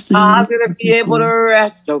 Cause her to be able to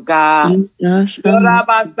rest, oh God.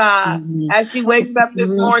 As she wakes up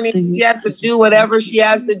this morning, she has to do whatever she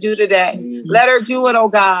has to do today. Let her do it, oh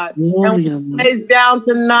God. And when she lays down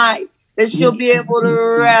tonight, that she'll be able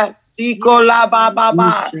to rest.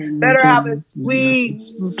 Let her have a sweet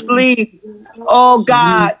sleep, oh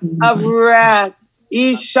God, of rest.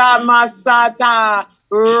 Isha Masata,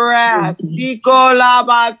 rest.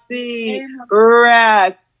 Ikolabasi,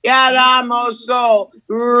 rest. Yaramoso,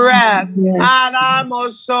 rest.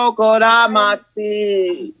 Aramoso,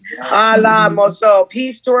 koramasi. Alamoso,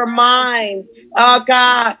 peace to her mind. Oh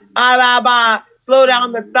God, Alaba, slow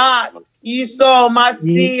down the thoughts. Iso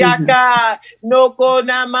Masiaka, Noko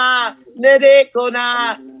Nama,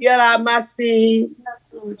 Nedekona, Yaramasi.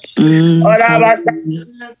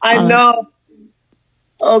 I know,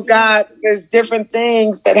 oh God, there's different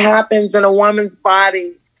things that happens in a woman's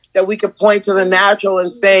body that we could point to the natural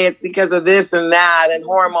and say it's because of this and that and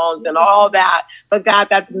hormones and all that. But God,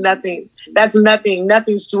 that's nothing. That's nothing.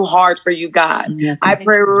 Nothing's too hard for you, God. I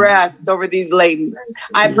pray rest over these ladies.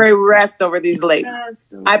 I pray rest over these ladies.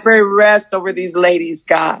 I pray rest over these ladies,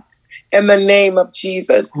 God. In the name of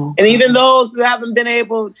Jesus. And even those who haven't been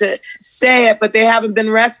able to say it, but they haven't been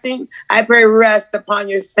resting, I pray rest upon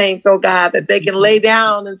your saints, oh God, that they can lay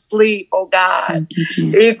down and sleep, oh God.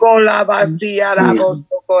 Thank you,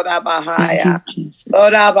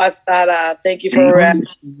 Thank you for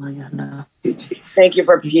rest. Thank you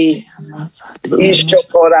for peace.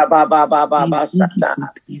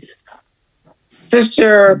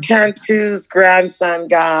 Sister Cantu's grandson,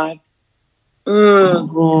 God.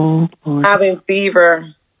 Having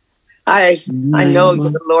fever. I know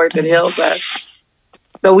you're the Lord that heals us.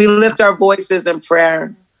 So we lift our voices in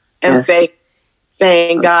prayer and faith,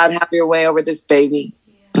 saying, God, have your way over this baby.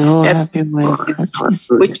 Oh, have your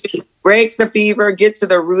way. Break the fever, get to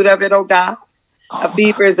the root of it, oh God. A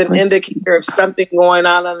fever is an indicator of something going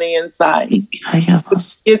on the inside.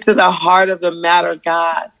 Get to the heart of the matter,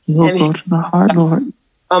 God. And go to the heart, Lord.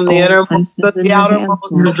 From the innermost to the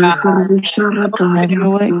outermost, oh God. Have your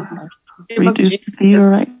way. Reduce the fever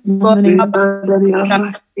right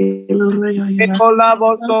now.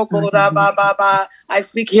 I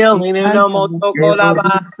speak healing in over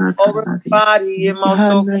the body.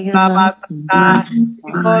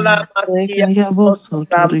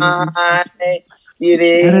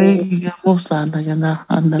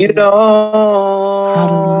 You know.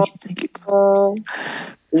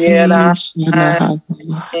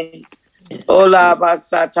 Ola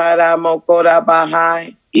basatara mokora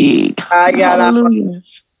bahai.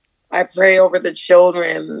 I pray over the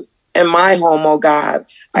children in my home, oh God.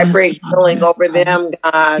 I pray healing over them,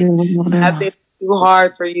 God. Nothing too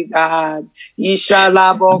hard for you, God.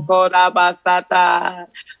 Yishalaboko-dabasata,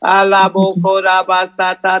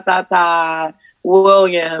 alaboko-dabasata-tata.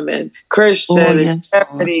 William and Christian and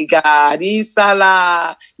Charity, God.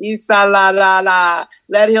 Isala, Isala, la, la.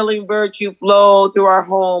 Let healing virtue flow through our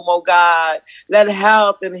home, oh God. Let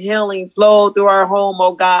health and healing flow through our home,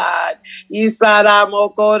 oh God. Isala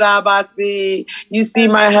mokoda basi. You see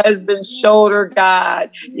my husband's shoulder, God.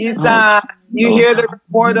 Isa, you hear the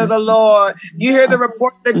report of the Lord. You hear the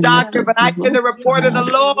report of the doctor, but I hear the report of the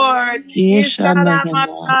Lord.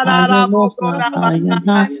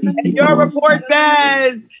 Your report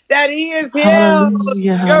says that he is healed.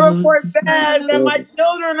 Your report says that my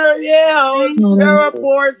children are healed. Your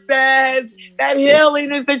report says that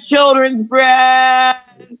healing is the children's bread.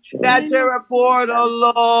 That's your report, oh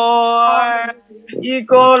Lord.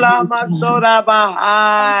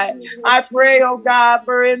 I pray, oh God,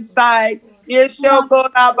 for insight.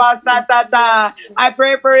 I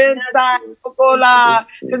pray for insight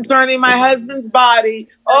concerning my husband's body.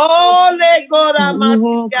 Oh, the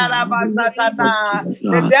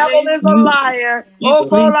devil is a liar. Oh,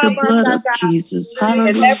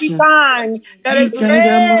 and every time that is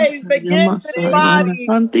raised against his body,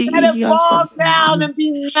 let it fall down and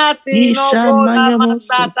be nothing.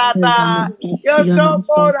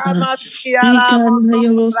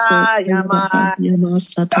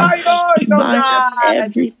 Are yours, oh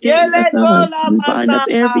God.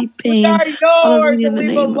 We are yours and we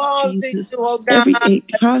belong to you, oh God.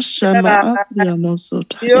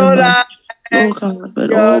 Oh God, but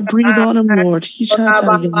breathe on him, Lord.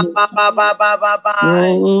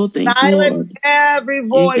 Silence every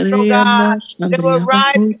voice, oh God, that will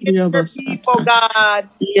rise against your people, God.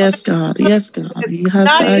 Yes, God. Yes, God.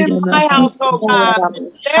 Not in my house, oh God.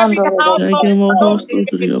 Every household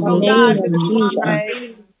associated, oh God, to this line.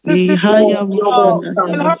 Sister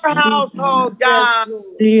in her household, God.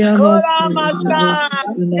 You're my son.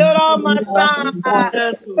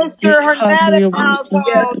 Sister Hernandez's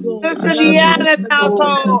household. Sister Deanna's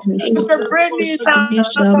household. Sister Brittany's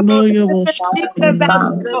household. Sister Tina's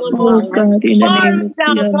household. Martin's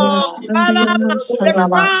household. The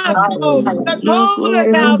household. The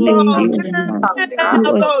Cola's household.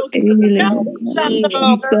 Household.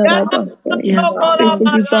 Yes,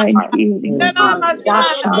 divine healing, oh God.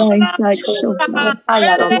 Divine touch, oh God.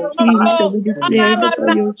 Jesus, we declare that by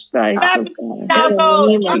your stripes, oh God.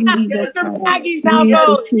 Sister Maggie's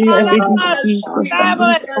household. Every disease,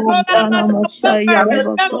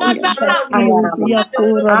 oh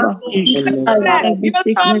God. Every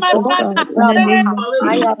sickness, oh God. In the name of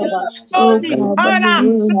Jesus. Oh God, by your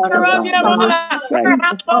words, oh God. By your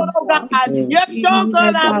stripes, oh God.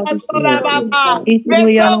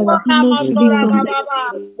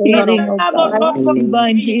 Healing, oh God.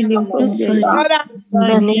 Divine healing from the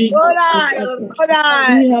divine healing.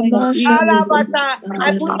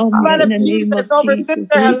 I plead the blood of Jesus over Sister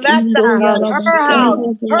Alessa, her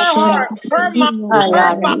house, her heart, her mind, her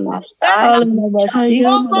body.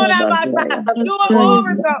 Do an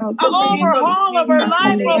overhaul of her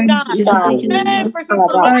life, oh God. Pray for some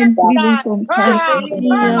clarity, God. Her house,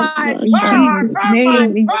 her mind, her heart, her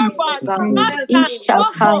mind, her body.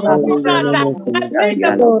 I plead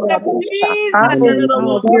the blood of Jesus.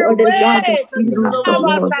 Your way.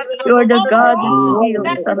 You're the God that heals.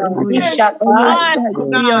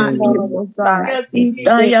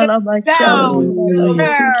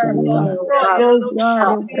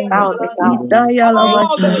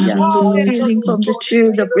 Healing from the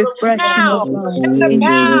spirit of refreshing, oh God. In the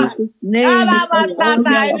past, Jesus' name,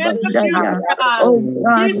 in the future, God. oh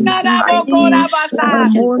God, we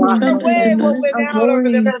The way will win out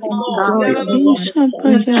over them small.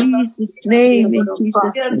 in Jesus' name, in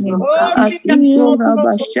Jesus' name.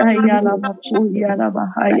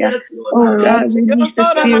 Oh God, release the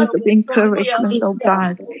spirit of encouragement, oh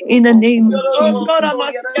God, in the name of Jesus.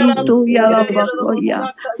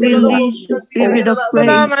 Release the spirit of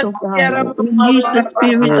praise, oh God. Release the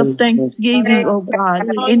spirit of thanksgiving, oh God,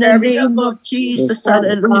 in the name of Jesus.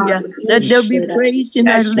 Hallelujah. Let there be praise in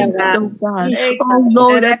our lips, oh God. Oh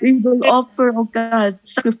Lord, that we will offer, oh God,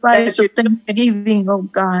 sacrifice of thanksgiving, oh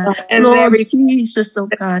God. Lord Jesus, oh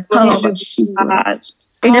God.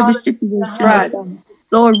 In every situation, oh God.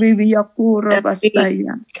 Lord, we be Yakura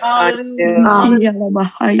Bastaya.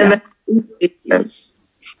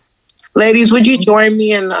 Ladies, would you join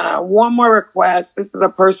me in one more request? This is a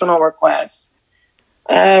personal request.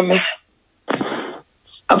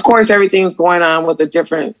 Of course, everything's going on with the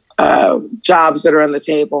different jobs that are on the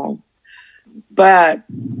table. But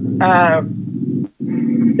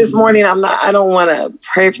This morning, I don't want to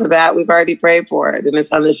pray for that. We've already prayed for it, and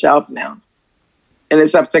it's on the shelf now. And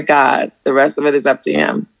it's up to God. The rest of it is up to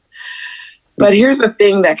Him. But here's the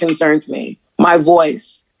thing that concerns me. My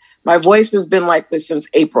voice. My voice has been like this since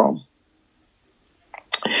April.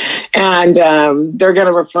 And they're going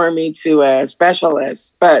to refer me to a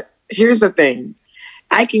specialist. But here's the thing.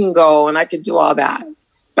 I can go and I can do all that.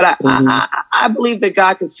 But I believe that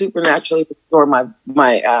God can supernaturally restore my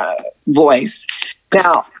voice.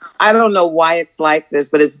 Now, I don't know why it's like this,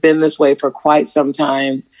 but it's been this way for quite some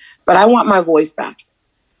time. But I want my voice back.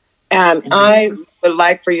 And I would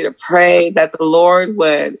like for you to pray that the Lord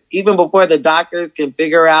would, even before the doctors can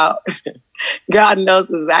figure out, God knows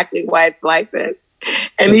exactly why it's like this.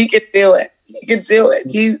 And He can do it. He can do it.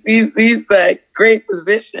 He's a great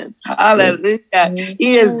physician. Hallelujah.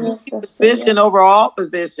 He is the physician over all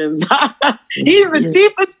physicians. He's the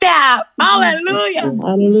chief of staff. Hallelujah.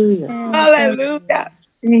 Hallelujah. Hallelujah.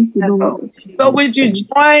 Thank you, Lord. So would you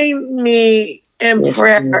join me in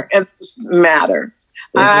prayer in this matter?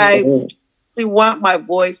 I really want my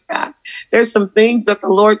voice back. There's some things that the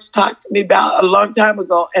Lord's talked to me about a long time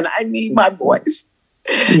ago, and I need my voice.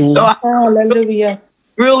 So I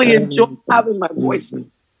really enjoy having my voice.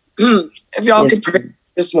 If y'all could pray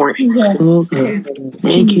this morning.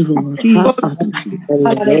 Thank you, Lord.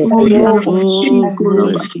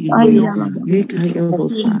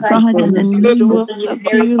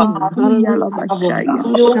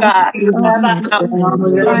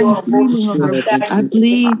 I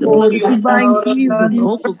bleed the blood of divine healing,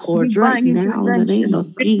 vocal cords right now in the name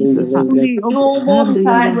of Jesus. Only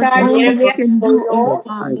can do, oh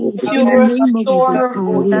God, in the name of Jesus.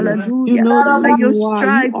 Hallelujah. You know that Your you are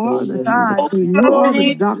stripes, the God. you are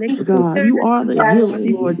the doctor, God. You are the healer,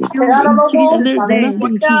 Lord. In Jesus' And there's name,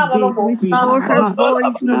 nothing too big for you, restore her God.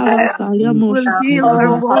 voice, oh God. Will heal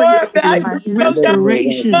her voice.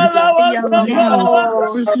 Restoration now.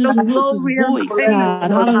 Precision Wilson's voice,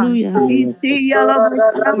 God. Hallelujah.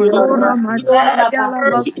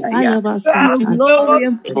 Your glory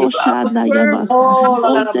and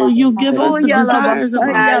Oh, so you give us the desires of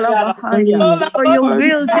our heart. for your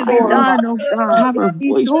will to be done, oh God. Have our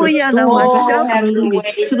voice restored back, hallelujah,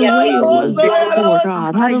 to the way it was before,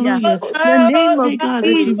 God. Hallelujah. The name of Pray, God,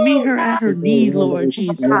 that you meet her at her need, Lord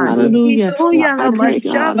Jesus. God. Hallelujah. I pray,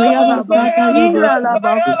 God,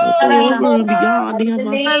 over and beyond. We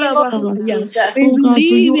Oh, God, for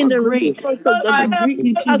believe you in are the great. report of the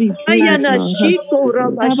Greatly to be praised,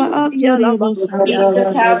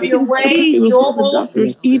 Have your way. before the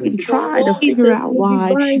doctors even try to figure out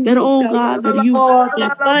why. That, oh God, that you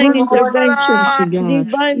divine reverse this intervention, situation, God.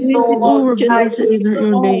 divine Oh, visitation, reverse it in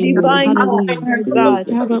your name, Lord. divine Hallelujah. touch, God.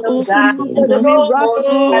 Have an awesome, For the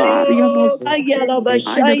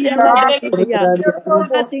oh,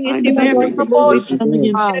 nothing is bind up everything impossible that with is coming you,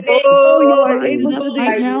 in. God. Oh, you are Bind able it up to do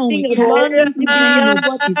right now. We exceeding cast abundantly the name beyond of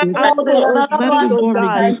what we Jesus. ask or think, Weapon oh formed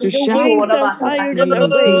God. against her The shall ways are prosper higher in the than name the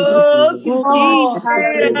of ways. Jesus. Oh God, Jesus,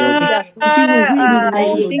 hallelujah. that you will heal in the name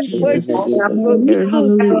All of things work Jesus. for Declare, good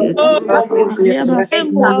hallelujah. them who are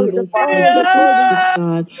the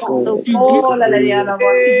called according God, to you give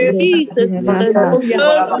Jesus, hallelujah.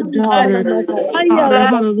 our daughter,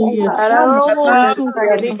 hallelujah. Also,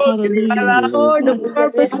 hallelujah. Lord, the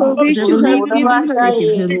purpose for which Never you have leave her nor given her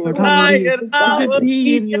forsaken her, Lord. Hallelujah. If God. it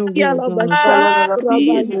be in your will, God.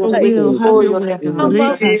 Be in your will. Have your way,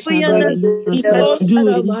 God. Do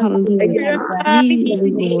it, hallelujah.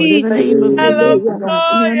 Immediately, Lord. In the name of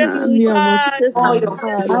Jesus.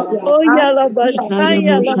 Oh,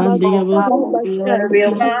 Yalabashaya, Yalabashaya.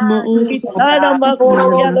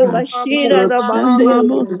 Italamakaya, Labashira, Rabako.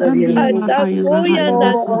 Atakoya,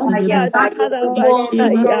 Nasika,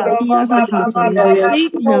 Tarabashaya.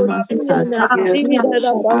 Iko, Tuyana, Tira,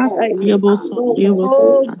 Rabashaya.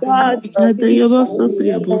 Oh, God, thank you,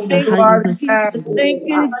 Jesus. Thank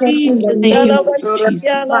you, Jesus. Thank you, Lord Yalabashaya,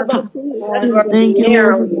 Jesus. Labashaya. Thank you,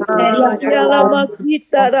 Lord, for the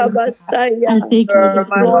Yalamakita, Rabashaya. I thank you, Lord,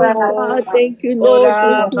 for Oh God, thank you, Lord.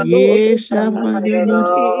 Thank you, Lord. Oh yes, God. Shamayamos.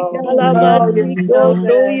 Yalamasiko,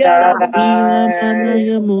 so Yalabashaya.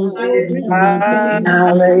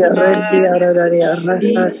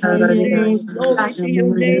 Glory to your name. Glory to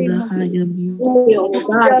your name.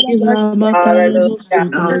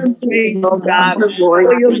 Praise, oh God,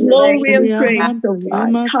 for your glory and praise, oh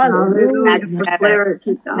God. Hallelujah.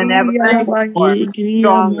 And ever more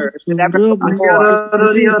stronger than ever before.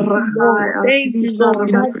 Thank you, Lord. Thank you, Lord.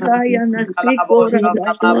 Ataya nasiko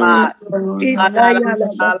radashaya. Itaya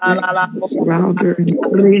labashaya. Surround her. I'll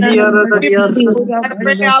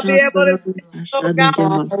be able to see, oh God.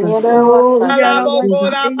 Oh,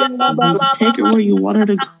 yalabashaya, Take her where you want her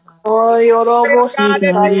to go. Oh, yorobo God,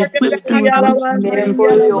 shikaya. equip them with wisdom,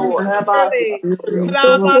 Mekoyo, rabasa.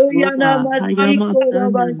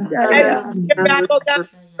 and back, oh God,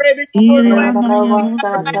 pray that you will anoint right,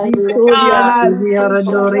 God.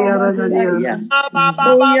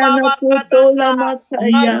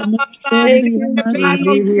 Thank you, Jesus,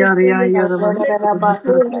 for your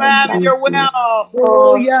Have your will.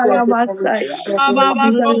 Oh, Yara Messiah. Your will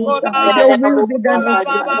be done, oh God. Your will be done, oh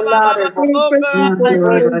God. Pray for super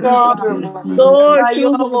souls, oh God. Lord,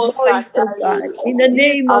 through her voice, oh God. In the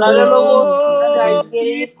name of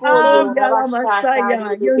Jesus. Oh, Yara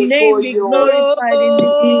Messiah. Your name be glorified in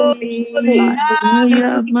this place, oh God.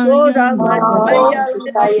 Lord, Messiah,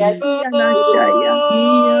 Nashaya.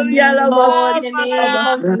 Yara Oh, in the name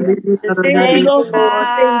of Messiah. Jesus. Thank you, Thank Lord, you, for your Lord.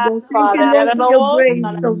 favor. Thank you, Father, Lord, for your grace,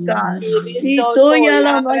 oh God. it is so Ito joy.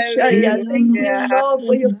 Yalamashaya. Thank you, Lord,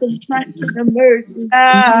 for your compassion and mercy.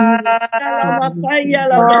 Yalamakaya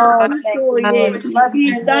Oh, thank you, Labasitoye. Lord. Bless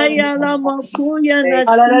your Ita name. Yalamakuya Nashika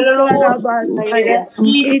Hallelujah. Rabasaya. Yes,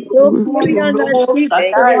 Jesus. Ito Kuya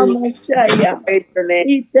Nashika Ramashaya. Praise your name.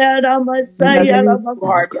 Ita Ramasaya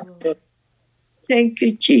Heart. Lamakaya. Thank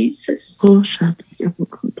you, Jesus.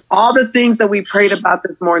 All the things that we prayed about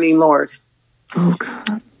this morning, Lord. Oh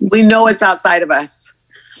God. We know it's outside of us.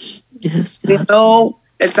 Yes, God. We know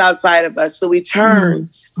it's outside of us. So we turn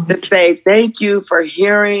to say, thank you for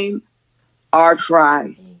hearing our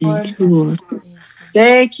cry. Thank you, Lord.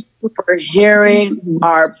 Thank you for hearing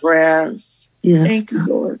our prayers. Yes, Thank you,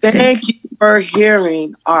 Lord. Thank you for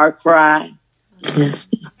hearing our cry. Yes.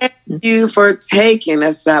 Thank you for taking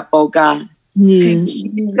us up, oh God. Yes.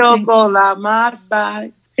 Thank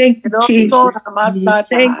you, Jesus.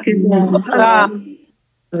 Thank you, Lord.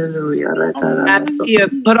 As we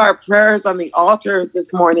have put our prayers on the altar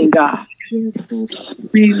this morning, God,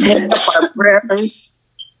 take up our prayers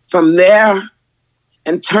from there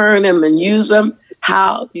and turn them and use them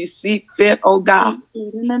how you see fit, oh God.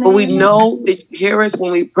 But we know that you hear us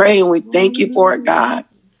when we pray, and we thank you for it, God.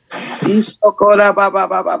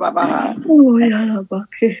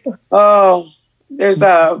 Oh, there's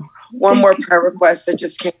one more prayer request that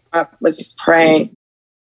just came up. Let's pray.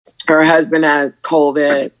 Her husband had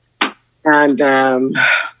COVID, and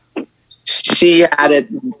she had it.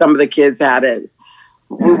 Some of the kids had it.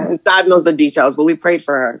 God knows the details, but we prayed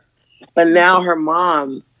for her. But now her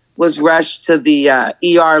mom was rushed to the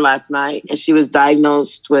ER last night, and she was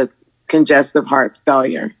diagnosed with congestive heart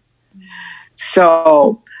failure.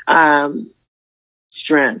 So,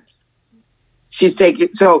 strength.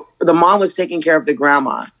 So the mom was taking care of the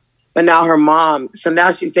grandma, but now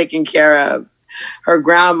now she's taking care of her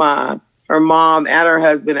grandma, her mom, and her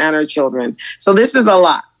husband, and her children. So this is a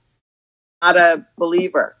lot. Not a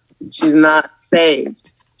believer. She's not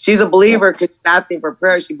saved. She's a believer because she's asking for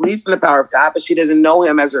prayer. She believes in the power of God, but she doesn't know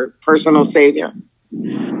him as her personal savior.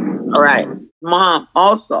 All right. Mom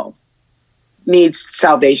also needs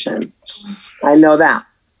salvation. I know that.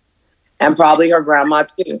 And probably her grandma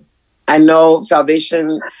too. I know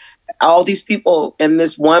salvation. All these people in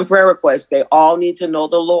this one prayer request, they all need to know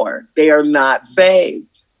the Lord. They are not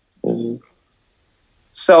saved. Mm-hmm.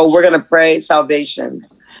 So we're going to pray salvation.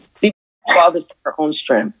 All this in her own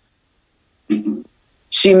strength.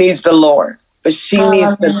 She needs the Lord, but she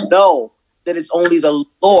needs to know that it's only the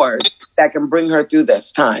Lord that can bring her through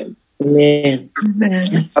this time. Amen.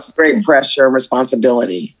 Of great pressure and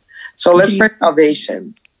responsibility. So let's pray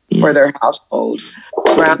salvation for their household.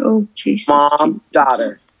 Mom,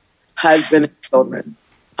 daughter, husband, and children.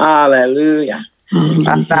 Hallelujah.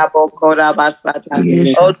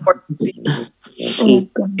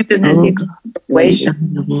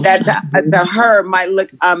 Situation that to her might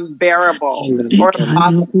look unbearable or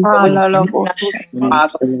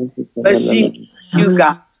impossible. But she needs you,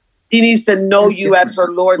 God. She needs to know you as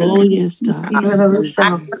her Lord. Oh, yes, God.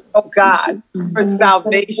 Oh, God, for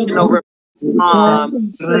salvation over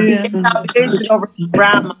mom, salvation over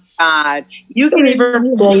grandma, God. You can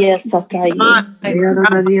even Yes, I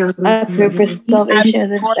pray for salvation of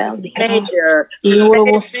this family.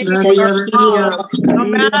 No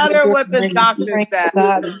matter what the doctor said.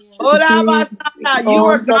 You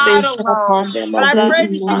are God alone. But I pray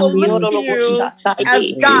that she will look to you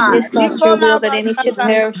as God. It's not your will that any should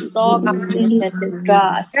perish, it's all come to repentance,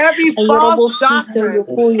 God. Every false doctrine,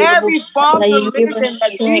 every false religion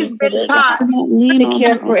that she's been taught, to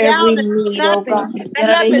care for every need, oh God.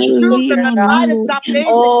 let nothing the truth and the light of Lord salvation Jesus.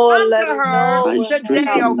 come let to her her know God, where her today,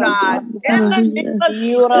 help strengthen oh her, comes God. from, God. In God. the name Hallelujah. of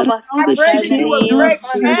Jesus, Let her know I that pray she that you can't will do it Name break by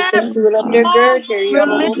of Jesus, herself, you will every God. undergird false her, Let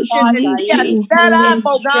her know religion that she Yorobosata, needs that has you. set up, Hallelujah.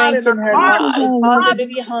 oh God, in her strengthen her, Thank heart. you, God. God. Cause her Father, to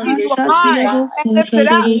be to keep hungry you for you, high God. and lifted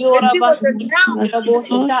up, that she will Yorobasiki, denounce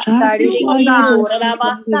Yorobosata, you, oh Rebeki, God.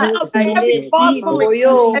 Yorobasata, Denounce every false Rebeki, belief,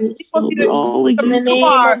 Koyo. and she will see the truth of In who the you name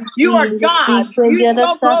are. of You are Jesus, God. You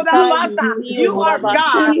so called You are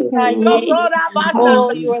God. So Yorobasata, called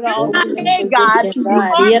oh, you are the You're not ultimate a God. physician, You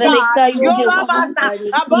God. are God. Yerabeka, You're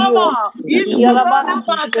Yorobosata, above Rebeki, all. You so called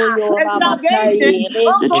Yarabasiko, and salvation. Yorobasata,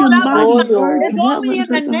 Oh, that Rebeki, your called mighty word it's Koyo. can only help in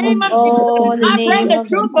her, the God. name of Jesus. Oh, in the I pray name that of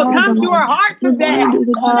truth will Oh, come to Jesus. God. her heart today. Remind her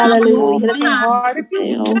that Oh, you give you Hallelujah. all Let her things. heart if you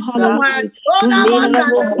Today. will Oh, touch someone, hallelujah. oh, lead her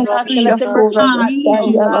Your let them heart to receive God, heal.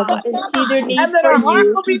 you, oh, God, and see their and need that for her heart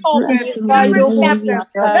you. will be open Bless her, and Lord. receptive. Hallelujah.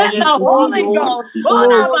 Let the Holy Your heart Ghost, be oh,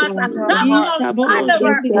 Glory glorified. in her come heart. alongside of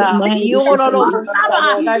her, God. lead Mighty her, Jehovah.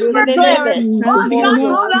 super good. Oh,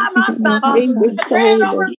 praying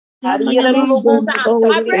over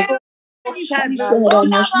I pray he has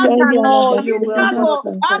Oh, your will be done.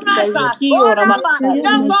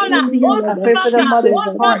 I pray for the mother's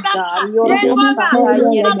heart, God. No heart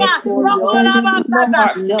failure, God.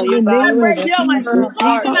 I pray Restore healing. her Lord,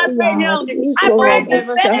 heart, I pray God. healing. I pray Oh, give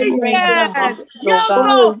her strength in the salvation. hospital,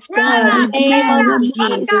 God. Yoko, In the Rana, name of Hera,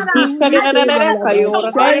 Jesus. Makara. I declare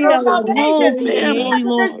total salvation. Family, Declare that there's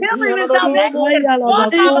Lord. healing and salvation. Oh,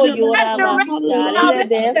 Save Baba, them, God.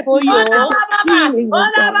 restoration and Hallelujah. salvation. Oh, Baba, Healing, oh, oh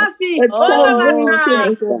God. Baba, oh, Oh, Baba,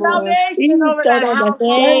 thank you, Lord. salvation over that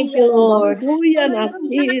household. Thank you, Lord. In the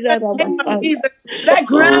name of Jesus, let Oh,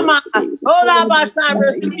 grandma, oh, Baba,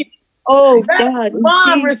 receive. oh Let God, in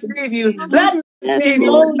mom Jesus' receive you. Let name. me Yes, receive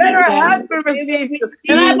you. Lord. Let Yes, her Lord. husband They will receive you.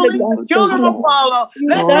 And I receive the believe the gospel, children will God. follow.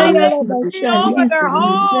 Let salvation be over In their the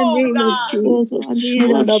home, name of God. Jesus.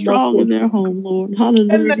 Show up strong in their home, Lord. In the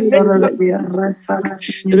Hallelujah. name of Hallelujah.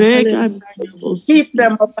 keep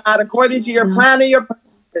them, oh God, according to your plan and your purpose.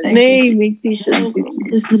 Name in Jesus. In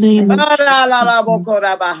the name of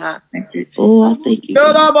Jesus. Oh, I thank you,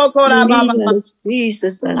 God. Yes,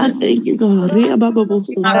 Jesus. I thank you, God. Yes,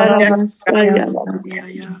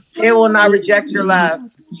 God. They will not reject your love.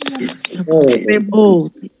 Oh,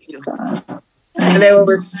 thank you. And they will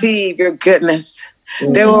receive your goodness.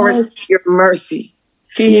 They will receive your mercy.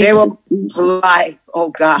 They will receive life, oh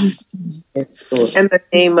God. In the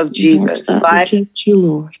name of Jesus. Life, You,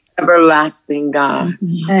 Lord. everlasting God.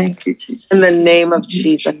 Thank you, Jesus. In the name of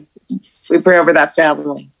Jesus. We pray over that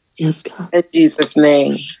family. Yes, God. In Jesus'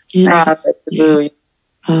 name. Yes. Hallelujah.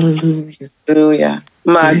 Hallelujah. Hallelujah.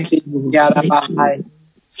 Masi yara bahai.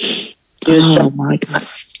 Oh, my God.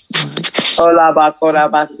 Ola bakora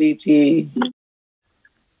basiti.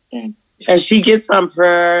 And she gets on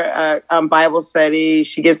prayer, on Bible study.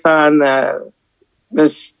 She gets on the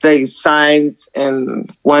signs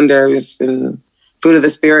and wonders and fruit of the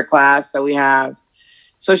spirit class that we have.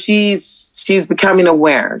 So she's becoming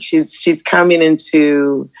aware. She's coming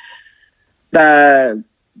into the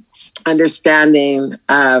understanding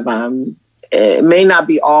of it may not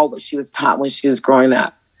be all what she was taught when she was growing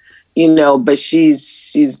up, but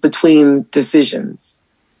she's between decisions.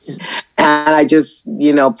 Yeah. And I just,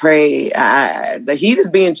 pray the heat is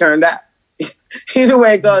being turned up. Either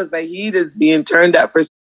way it goes, the heat is being turned up for.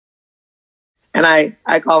 And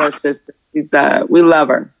I call her sister. We love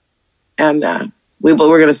her, and we're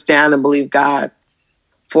going to stand and believe God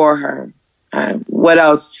for her. What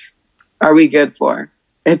else are we good for?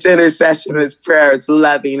 It's intercession, it's prayer, it's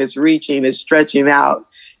loving, it's reaching, it's stretching out,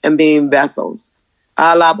 and being vessels.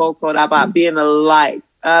 Being a light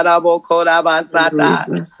to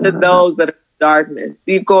those that are in darkness.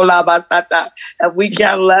 If we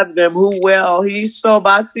can't love them, who will? So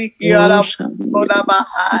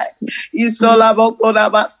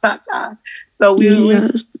we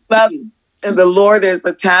love you. And the Lord has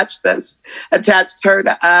attached her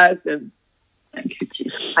to us. And thank you,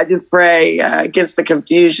 Jesus. I just pray against the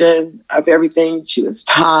confusion of everything she was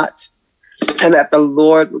taught, and that the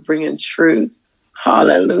Lord will bring in truth.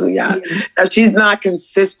 Hallelujah. Now, she's not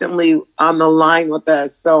consistently on the line with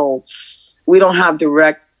us, so we don't have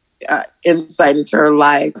direct insight into her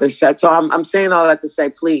life. So I'm saying all that to say,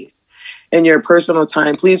 please, in your personal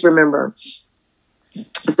time, please remember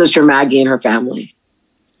Sister Maggie and her family.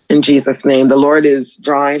 In Jesus' name, the Lord is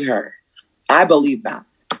drawing her. I believe that.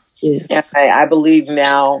 Yes. And I believe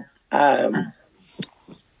now that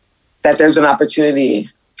there's an opportunity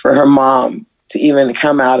for her mom to even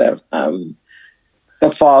come out of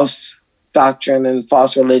the false doctrine and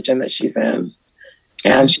false religion that she's in.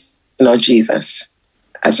 And she, Jesus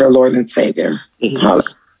as her Lord and Savior.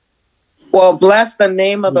 Yes. Well, bless the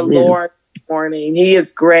name of the Lord morning. He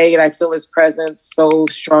is great. I feel his presence so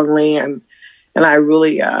strongly, and I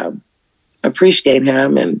really appreciate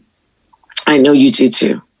him, and I know you do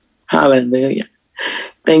too. Hallelujah.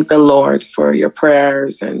 Thank the Lord for your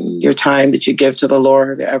prayers and your time that you give to the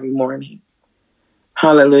Lord every morning.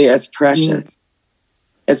 Hallelujah. It's precious.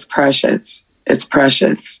 It's precious. It's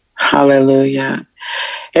precious. Hallelujah.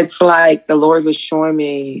 It's like the Lord was showing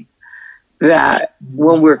me that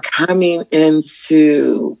when we're coming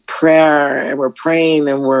into prayer and we're praying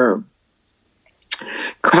and we're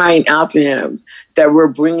crying out to him, that we're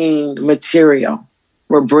bringing material.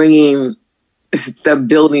 We're bringing the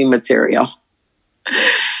building material.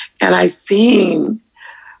 And I seen,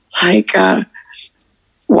 like,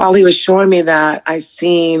 while he was showing me that, I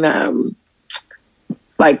seen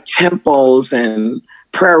like temples and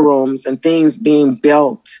prayer rooms and things being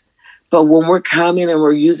built. But when we're coming and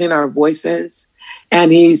we're using our voices,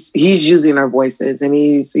 and he's using our voices, and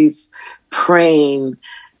he's praying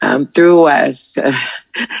through us,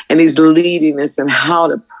 and he's leading us in how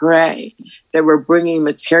to pray, that we're bringing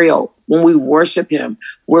material. When we worship him,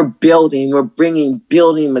 we're bringing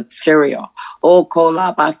building material. Oh,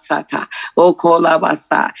 kolabasata. Oh,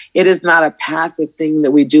 kolabasa. It is not a passive thing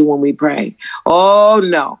that we do when we pray. Oh,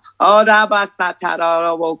 no. Oh, dabasata,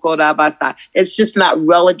 oh, kolabasa. It's just not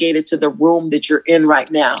relegated to the room that you're in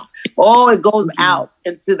right now. Oh, it goes out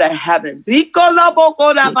into the heavens. It goes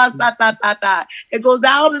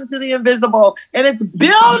out into the invisible, and it's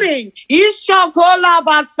building.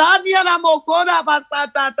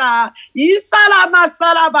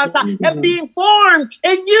 And being formed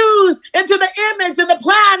and used into the image and the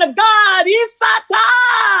plan of God.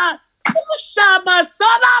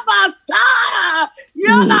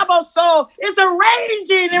 It's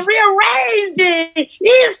arranging and rearranging.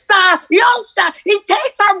 He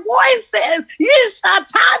takes our voices.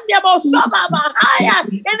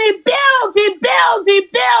 And he builds.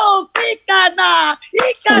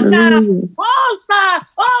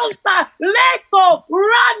 Osa, leko,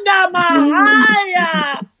 randa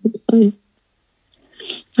mahaya.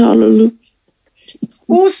 Hallelujah.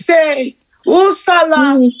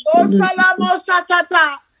 Usala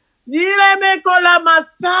mosatata. Direme kola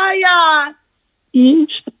masaya.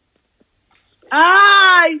 Yes.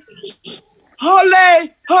 Ay.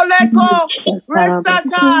 Holeko,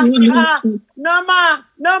 Resaka,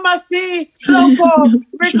 Nama si, Loko,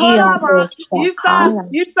 Rikolama,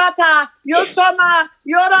 Yisata, Yosoma,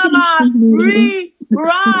 Yorama, Yurahi,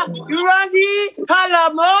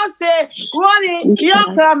 Halamose, Wani,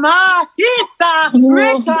 Yakama, Isa,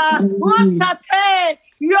 Rika, Wasate,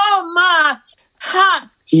 Yoma,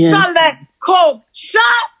 Ha, Saleko,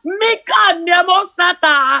 Sha, Mika,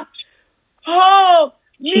 Nemosata. Oh,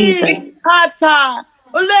 Jesus. Hata,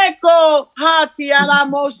 Leko, Hati,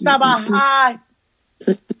 Alamosabahai.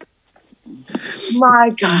 My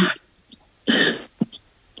God.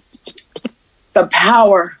 The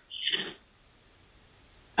power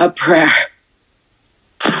of prayer.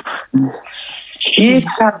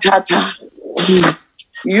 Yishatata.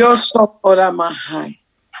 Yosopora Mahai.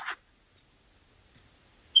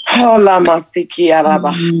 Hola Masiki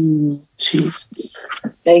Araba. Jesus.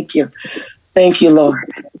 Thank you. Thank you,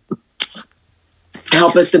 Lord.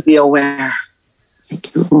 Help us to be aware.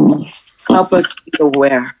 Thank you, Lord. Help us to be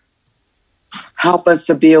aware. Help us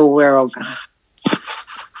to be aware, oh God.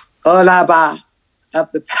 Olaba,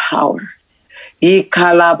 of the power.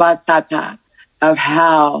 Ikalabasata, of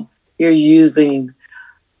how you're using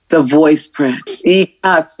the voice print.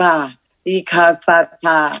 Ikasa,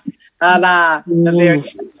 ikasata, ala, the very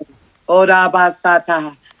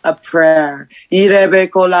Odabasata, a prayer.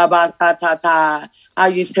 Irebekolabasatata, how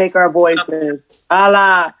you take our voices.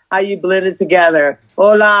 Allah, how you blend it together.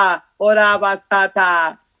 Ola,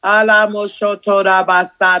 Odabasata, ala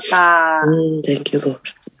moshotodabasata. Thank you,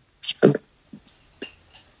 Lord.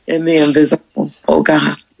 In the invisible, oh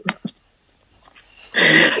God.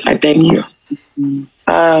 I thank you.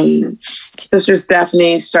 Sister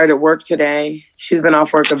Stephanie started work today. She's been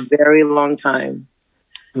off work a very long time.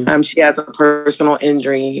 She has a personal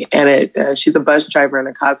injury, and she's a bus driver, and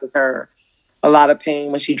it causes her a lot of pain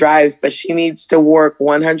when she drives, but she needs to work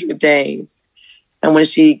 100 days. And when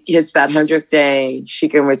she hits that 100th day, she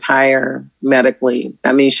can retire medically.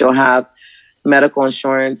 That means she'll have medical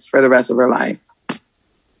insurance for the rest of her life.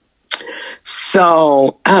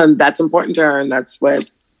 So that's important to her, and that's what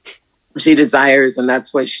she desires, and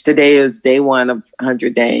that's what today is day one of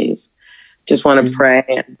 100 days. Just want to pray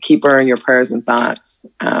and keep her in your prayers and thoughts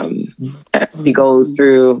as she goes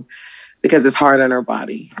through, because it's hard on her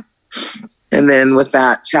body. And then with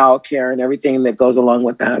that, childcare and everything that goes along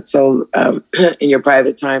with that. So in your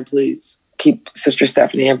private time, please keep Sister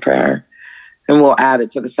Stephanie in prayer. And we'll add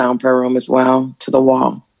it to the sound prayer room as well, to the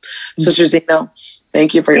wall. Sister Zeno,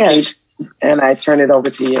 thank you for your patience. And I turn it over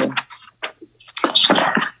to you.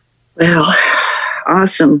 Well,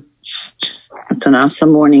 awesome. It's an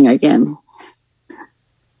awesome morning again.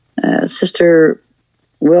 Sister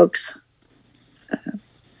Wilkes,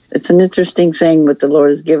 it's an interesting thing what the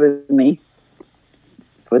Lord has given me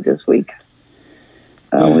for this week.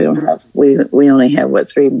 We only have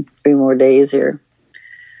three more days here.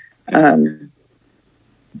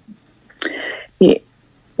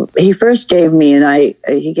 He first gave me, and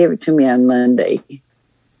he gave it to me on Monday,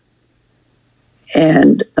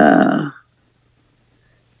 and I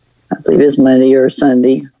believe it's Monday or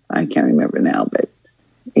Sunday. I can't remember now, but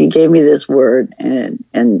he gave me this word, and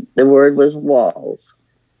the word was walls.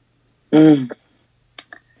 And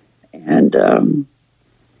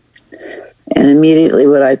immediately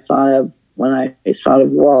what I thought of when I thought of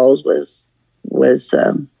walls was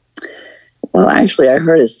well, actually, I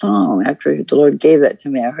heard a song after the Lord gave that to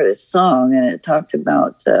me. I heard a song, and it talked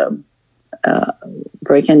about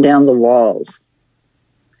breaking down the walls.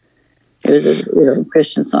 It was a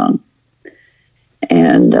Christian song,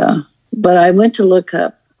 and but I went to look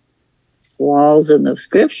up walls in the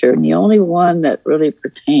Scripture, and the only one that really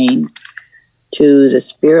pertained to the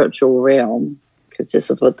spiritual realm, because this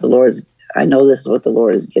is what the Lord's. I know this is what the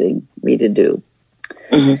Lord is getting me to do.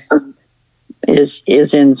 Mm-hmm. Is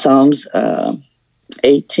in Psalms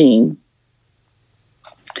 18,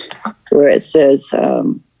 where it says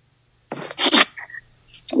that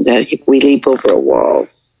if we leap over a wall.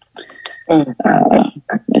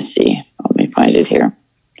 Let's see. Let me find it here.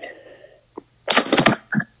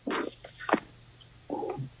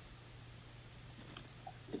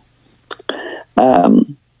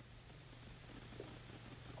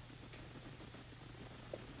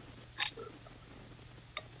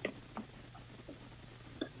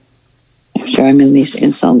 Sure, I'm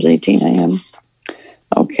in Psalms 18. I am.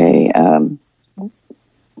 Okay.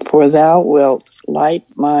 For thou wilt light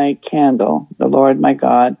my candle, the Lord my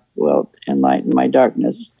God wilt enlighten my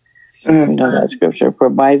darkness. You know that scripture. For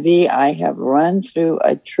by thee I have run through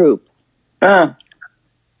a troop, and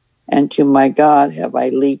to my God have I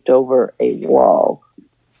leaped over a wall.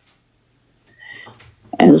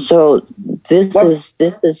 And so this is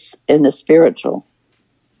in the spiritual.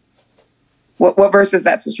 What verse is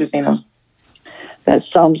that, Sister Zeno? That's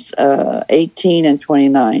Psalms 18 and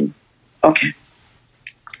 29. Okay.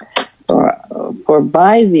 For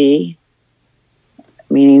by thee,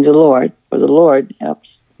 meaning the Lord, for the Lord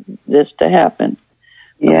helps this to happen.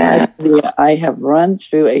 Yeah. I have run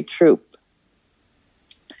through a troop.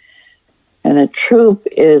 And a troop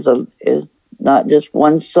is not just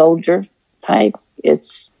one soldier type.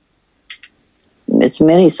 It's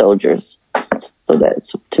many soldiers. So that,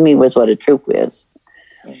 to me, was what a troop is.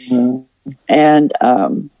 Mm-hmm. And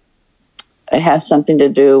it has something to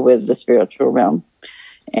do with the spiritual realm.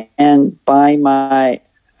 And by my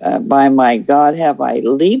God have I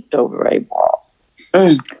leaped over a wall.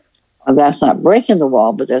 Well, that's not breaking the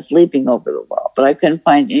wall, but that's leaping over the wall. But I couldn't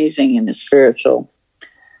find anything in the spiritual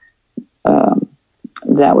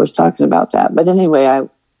that was talking about that. But anyway,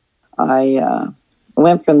 I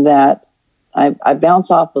went from that. I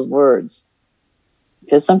bounce off with words,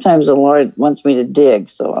 because sometimes the Lord wants me to dig,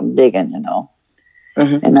 so I'm digging,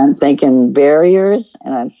 Mm-hmm. And I'm thinking barriers,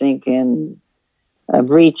 and I'm thinking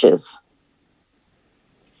breaches,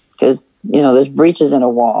 because there's breaches in a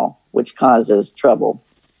wall which causes trouble.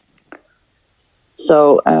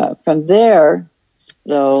 So from there,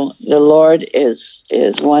 though, the Lord is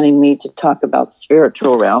wanting me to talk about the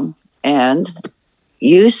spiritual realm, and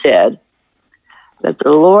you said that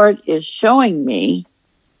the Lord is showing me.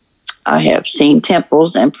 I have seen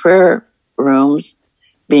temples and prayer rooms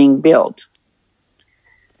being built.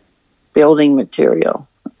 Building material.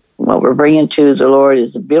 What we're bringing to the Lord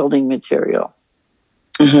is the building material.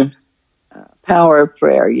 Mm-hmm. Power of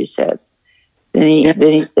prayer, you said. Then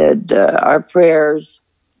he said, our prayers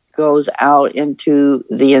goes out into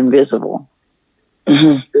the invisible.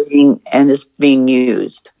 Mm-hmm. And it's being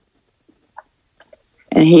used.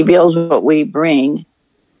 And he builds what we bring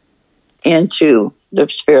into the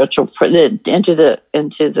spiritual, into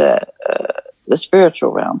the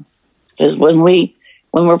spiritual realm. Because when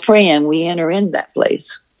we're praying, we enter in that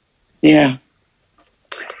place. Yeah.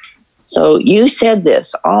 So you said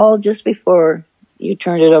this all just before you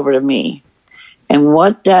turned it over to me. And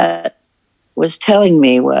what that was telling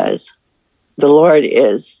me was the Lord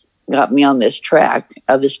got me on this track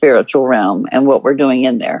of the spiritual realm and what we're doing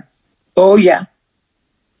in there. Oh, yeah.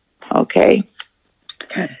 Okay.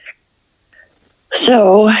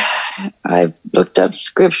 So I looked up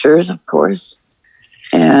scriptures, of course,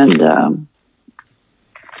 and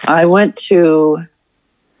I went to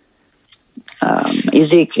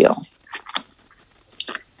Ezekiel.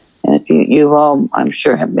 And if you all, I'm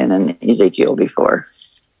sure, have been in Ezekiel before.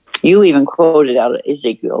 You even quoted out of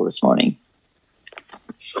Ezekiel this morning.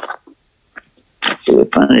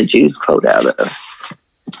 Which one did you quote out of?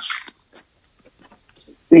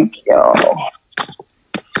 Ezekiel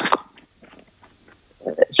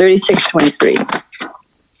 36:23.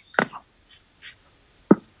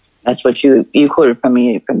 That's what you quoted from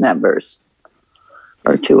me from that verse,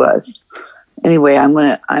 or to us. Anyway, I'm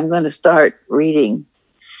gonna start reading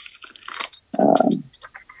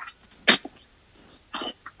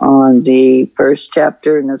on the first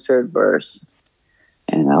chapter and the third verse,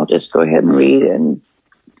 and I'll just go ahead and read and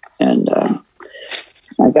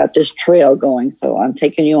I got this trail going, so I'm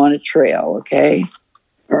taking you on a trail. Okay.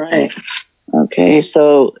 All right. Okay.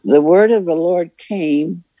 So the word of the Lord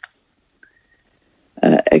came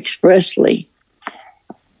expressly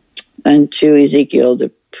unto Ezekiel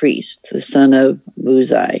the priest, the son of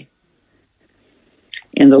Buzi,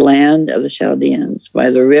 in the land of the Chaldeans,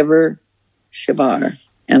 by the river Shebar,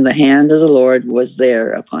 and the hand of the Lord was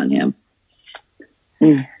there upon him.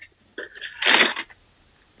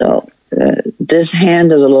 So this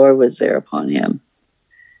hand of the Lord was there upon him.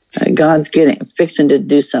 God's fixing to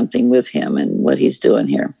do something with him and what he's doing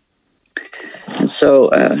here. And so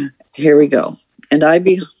here we go. And I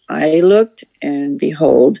looked, and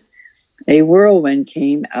behold, a whirlwind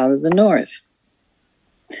came out of the north,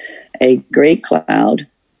 a great cloud,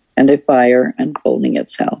 and a fire unfolding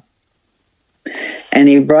itself. And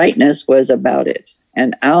a brightness was about it,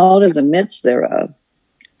 and out of the midst thereof,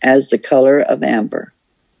 as the color of amber,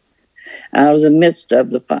 out of the midst of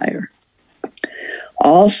the fire.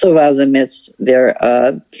 Also out of the midst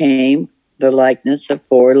thereof came the likeness of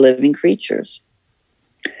 4 living creatures.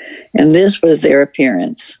 And this was their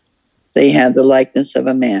appearance. They had the likeness of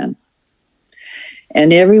a man.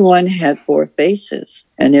 And everyone had 4 faces,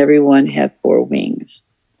 and everyone had 4 wings.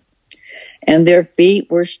 And their feet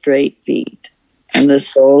were straight feet, and the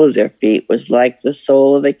sole of their feet was like the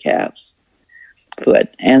sole of a calf's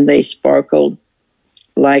foot, and they sparkled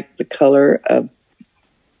like the color of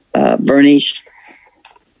burnished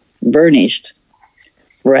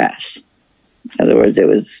brass. In other words, it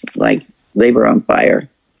was like they were on fire.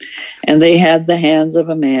 And they had the hands of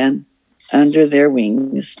a man under their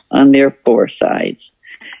wings on their 4 sides.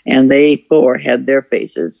 And they 4 had their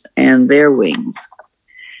faces and their wings.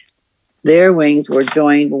 Their wings were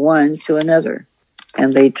joined one to another,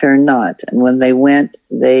 and they turned not. And when they went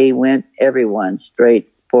everyone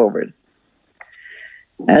straight forward.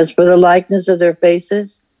 As for the likeness of their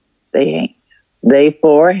faces, they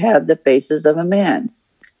 4 had the faces of a man,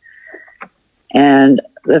 and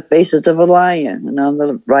the faces of a lion, and on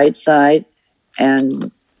the right side,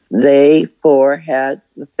 and they 4 had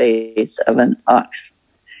the face of an ox,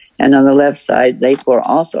 and on the left side, they 4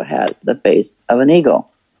 also had the face of an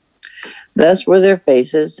eagle. Thus were their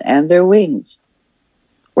faces, and their wings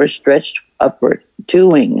were stretched upward. 2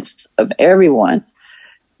 wings of every one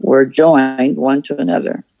were joined one to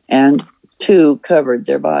another, and 2 covered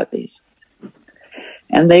their bodies.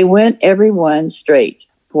 And they went every one straight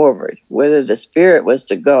forward. Whither the Spirit was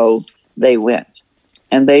to go, they went,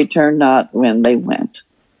 and they turned not when they went.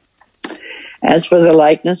 As for the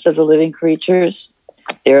likeness of the living creatures,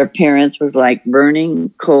 their appearance was like burning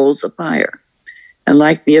coals of fire, and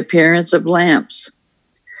like the appearance of lamps.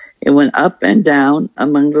 It went up and down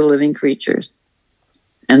among the living creatures,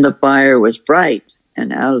 and the fire was bright,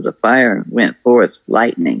 and out of the fire went forth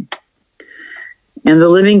lightning. And the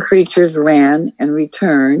living creatures ran and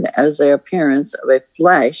returned as the appearance of a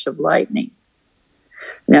flash of lightning.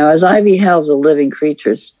 Now as I beheld the living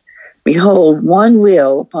creatures, behold, one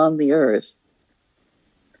wheel upon the earth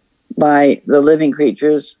by the living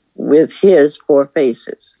creatures with his 4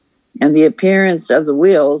 faces. And the appearance of the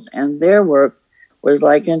wheels and their work was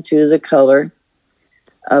like unto the color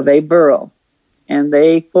of a beryl. And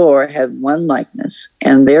they 4 had one likeness,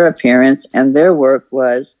 and their appearance and their work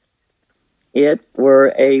was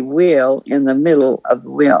were a wheel in the middle of the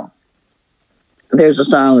wheel. There's a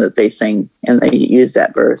song that they sing, and they use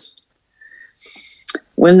that verse.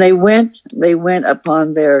 When they went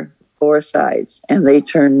upon their 4 sides, and they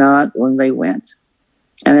turned not when they went.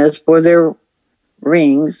 And as for their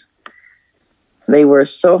rings, they were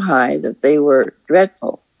so high that they were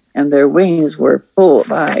dreadful, and their wings were full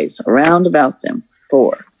of eyes round about them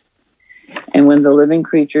 4. And when the living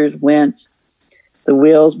creatures went, the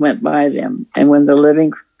wheels went by them. And when the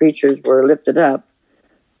living creatures were lifted up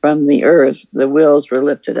from the earth, the wheels were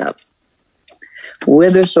lifted up.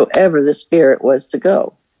 Whithersoever the Spirit was to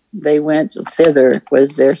go, they went thither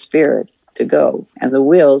was their spirit to go, and the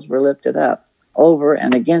wheels were lifted up over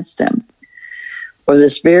and against them. For the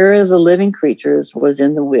spirit of the living creatures was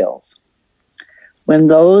in the wheels. When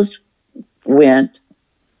those went,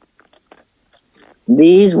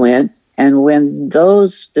 these went, and when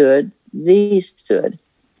those stood, these stood.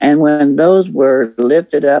 And when those were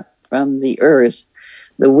lifted up from the earth,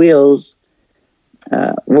 the wheels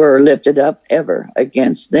were lifted up ever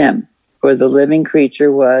against them, for the living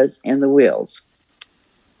creature was in the wheels.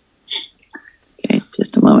 Okay,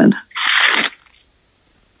 just a moment.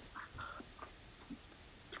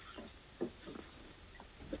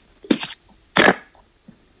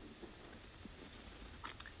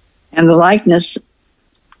 And the likeness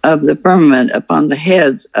of the firmament upon the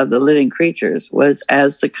heads of the living creatures was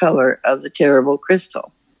as the color of the terrible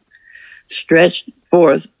crystal, stretched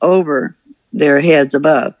forth over their heads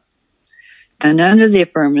above. And under the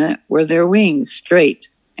firmament were their wings straight,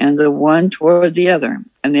 and the one toward the other.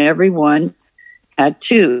 And every one had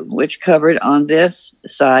two, which covered on this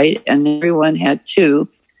side, and every one had two,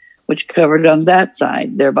 which covered on that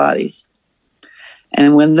side, their bodies.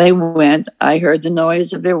 And when they went, I heard the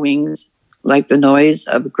noise of their wings, like the noise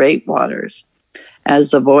of great waters,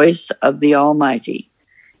 as the voice of the Almighty,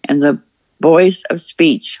 and the voice of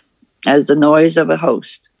speech, as the noise of a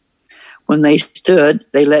host. When they stood,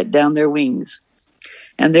 they let down their wings.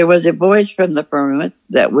 And there was a voice from the firmament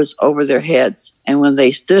that was over their heads. And when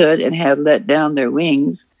they stood and had let down their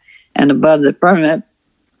wings, and above the firmament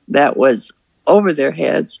that was over their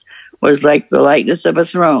heads was like the likeness of a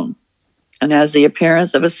throne, and as the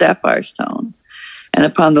appearance of a sapphire stone. And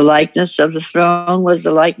upon the likeness of the throne was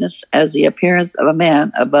the likeness as the appearance of a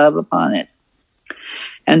man above upon it.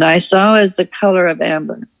 And I saw as the color of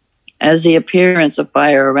amber, as the appearance of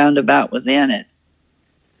fire around about within it,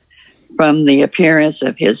 from the appearance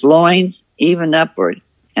of his loins even upward,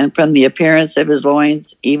 and from the appearance of his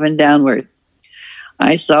loins even downward.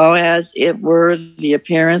 I saw as it were the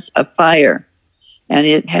appearance of fire, and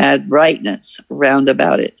it had brightness round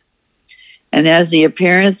about it. And as the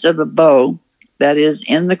appearance of a bow that is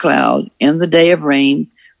in the cloud in the day of rain,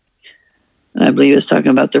 and I believe it's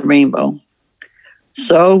talking about the rainbow,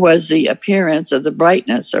 so was the appearance of the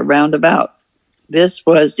brightness around about. This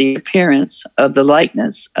was the appearance of the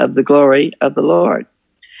likeness of the glory of the Lord.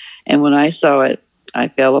 And when I saw it, I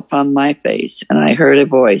fell upon my face, and I heard a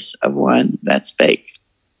voice of one that spake.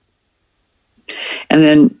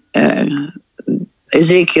 And then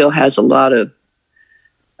Ezekiel has a lot of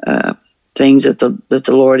things that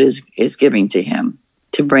the Lord is giving to him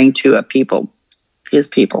to bring to a people, his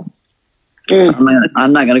people.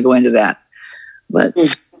 I'm not going to go into that, but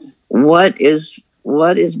what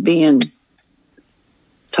is being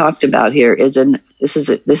talked about here is this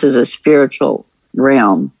is a spiritual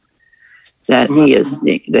realm that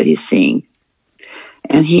he's seeing,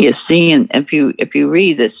 and he is seeing. If you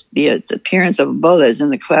read this, the appearance of a bow that is in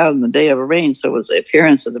the cloud in the day of a rain, so was the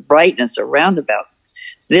appearance of the brightness around about.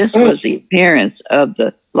 This was the appearance of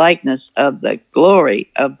the likeness of the glory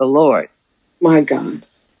of the Lord. My God.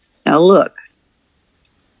 Now look,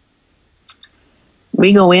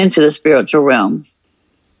 we go into the spiritual realm,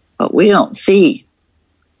 but we don't see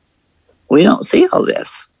all this.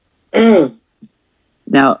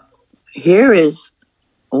 Now, here is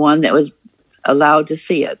one that was allowed to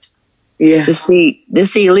see it. Yeah. To see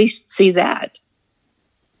at least see that.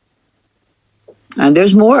 And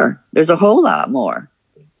there's more. There's a whole lot more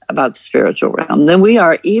about the spiritual realm than we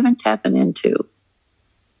are even tapping into.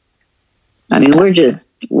 I mean,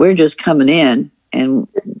 we're just coming in, and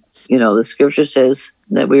the scripture says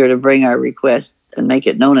that we are to bring our request and make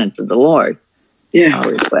it known unto the Lord. Yeah.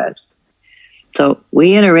 Our request. So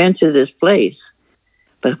we enter into this place,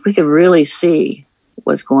 but if we could really see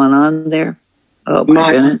what's going on there, oh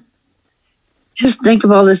my goodness. Just think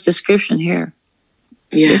of all this description here.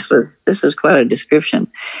 Yeah. This was quite a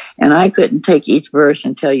description, and I couldn't take each verse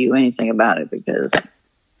and tell you anything about it because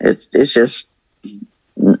it is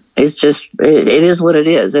what it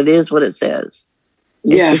is. It is what it says.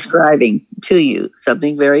 Yeah. It's describing to you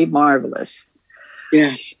something very marvelous.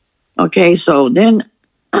 Yeah. Okay, so then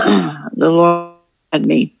the Lord had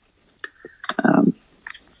me. I'm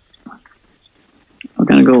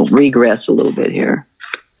going to go regress a little bit here.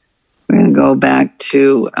 We're going to go back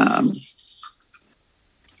to.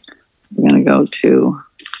 We're going to go to.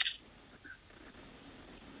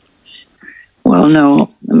 Well, no.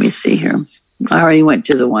 Let me see here. I already went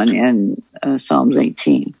to the one in Psalms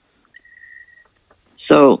 18.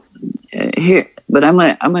 So here, but I'm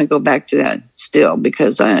gonna go back to that still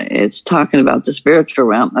because it's talking about the spiritual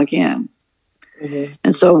realm again. Mm-hmm.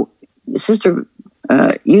 And so, Sister,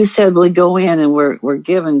 you said we go in and we're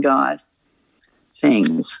giving God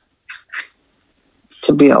things,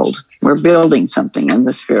 to build. We're building something in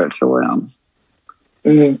the spiritual realm.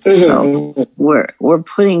 So we're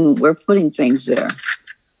putting things there,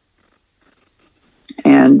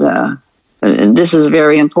 and this is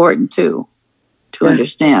very important too to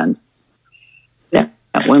understand that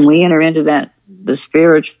when we enter into the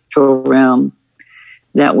spiritual realm,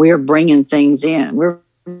 that we're bringing things in. We're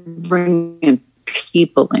bringing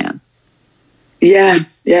people in.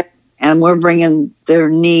 Yes, yeah. And we're bringing their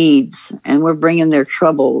needs, and we're bringing their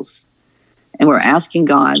troubles, and we're asking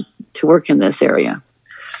God to work in this area.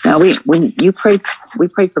 Now, when you prayed, we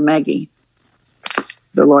prayed for Maggie.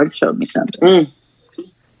 The Lord showed me something.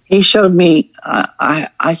 He showed me,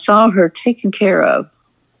 I saw her taking care of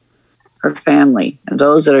her family and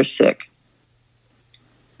those that are sick,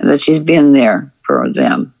 and that she's been there for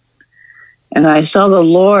them. And I saw the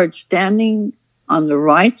Lord standing on the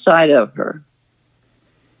right side of her,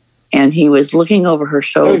 and he was looking over her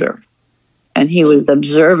shoulder, and he was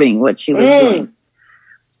observing what she was doing.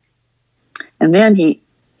 And then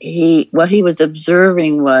what he was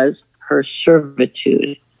observing was her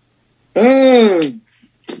servitude.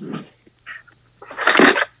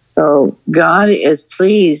 So God is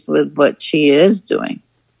pleased with what she is doing.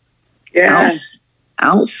 Yes.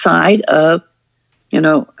 Outside of,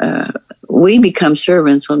 we become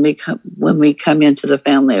servants when we come into the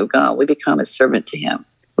family of God. We become a servant to Him.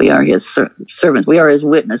 We are His servants. We are His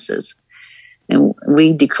witnesses, and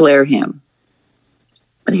we declare Him.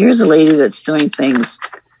 But here's a lady that's doing things,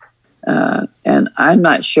 and I'm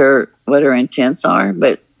not sure what her intents are,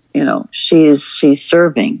 but she's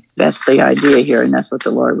serving. That's the idea here, and that's what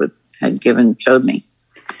the Lord had showed me.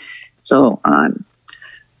 So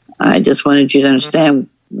I just wanted you to understand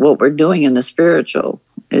what we're doing in the spiritual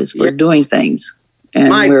is we're doing things,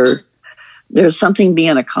 and there's something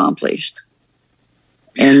being accomplished,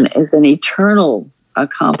 and it's an eternal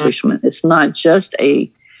accomplishment. It's not just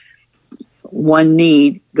one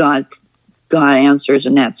need God answers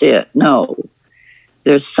and that's it. No,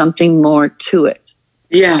 there's something more to it.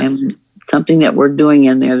 Yeah, and something that we're doing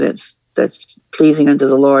in there that's pleasing unto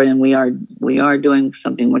the Lord, and we are doing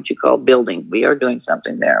something what you call building. We are doing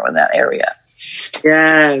something there in that area.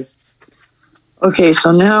 Yes. Okay,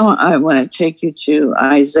 so now I want to take you to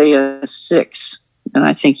Isaiah 6, and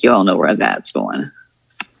I think you all know where that's going.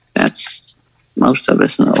 That's most of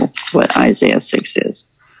us know what Isaiah 6 is.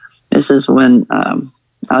 This is when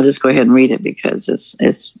I'll just go ahead and read it because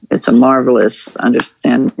it's a marvelous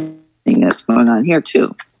understanding that's going on here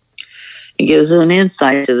too. It gives an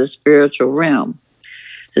insight to the spiritual realm.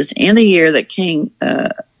 It says, in the year that King,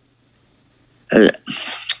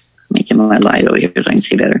 making my light over here so I can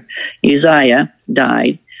see better, Uzziah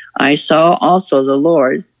died, I saw also the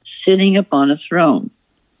Lord sitting upon a throne,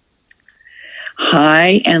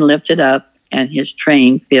 high and lifted up, and his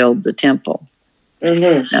train filled the temple.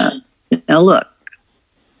 Now look,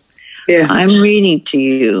 I'm reading to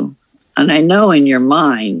you, and I know in your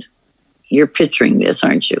mind, you're picturing this,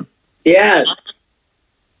 aren't you? Yes.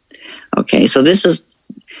 Okay, so this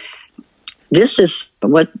is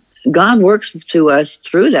what God works to us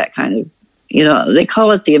through that kind of, they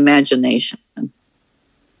call it the imagination.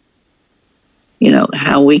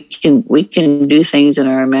 How we can do things in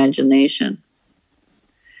our imagination.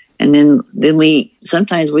 And then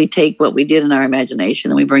sometimes we take what we did in our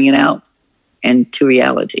imagination and we bring it out and to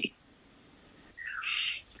reality.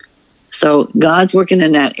 So God's working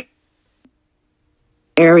in that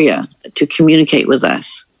area to communicate with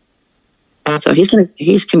us. So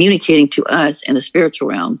he's communicating to us in the spiritual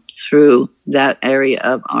realm through that area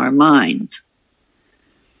of our minds.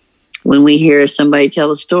 When we hear somebody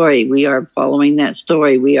tell a story, we are following that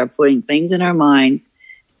story. We are putting things in our mind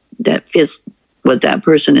that fits what that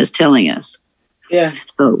person is telling us. Yeah.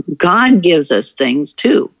 So God gives us things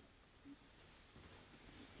too.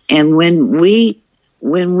 And when we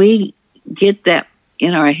get that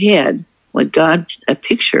in our head, what God's a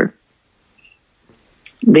picture,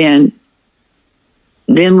 then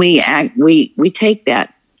we take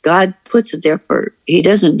that. God puts it there He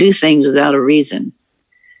doesn't do things without a reason.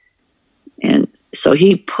 And so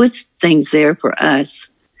He puts things there for us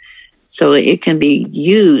so that it can be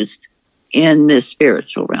used in this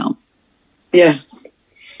spiritual realm. Yeah.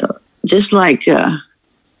 So just like,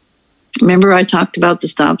 remember I talked about the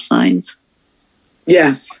stop signs?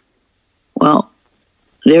 Yes. Well,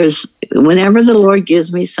 whenever the Lord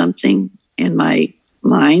gives me something in my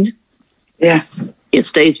mind, yes, it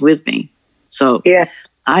stays with me. So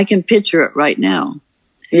I can picture it right now.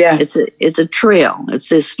 Yes. It's a trail. It's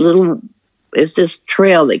this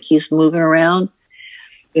trail that keeps moving around.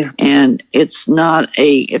 Yeah. And it's not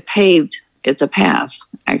a paved, it's a path,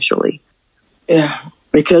 actually. Yeah.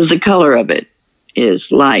 Because the color of it.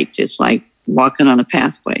 is light. It's like walking on a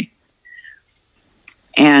pathway.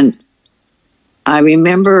 And I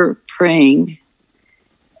remember praying,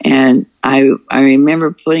 and I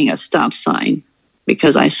remember putting a stop sign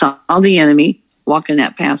because I saw the enemy walking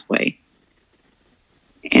that pathway.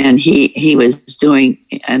 And he was doing,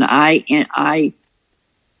 and I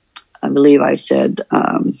believe I said,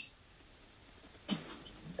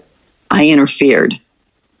 I interfered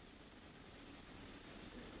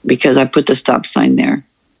because I put the stop sign there.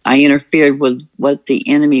 I interfered with what the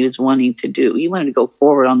enemy was wanting to do. He wanted to go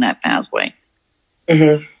forward on that pathway.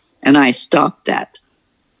 Mm-hmm. And I stopped that.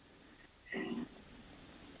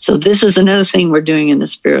 So this is another thing we're doing in the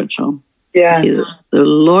spiritual. Yeah. The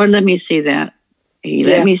Lord let me see that. He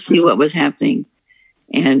let me see what was happening.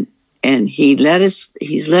 And he's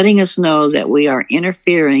letting us know that we are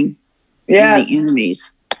interfering in the enemy's,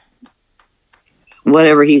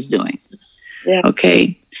 whatever he's doing. Yeah.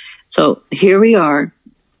 Okay. So here we are.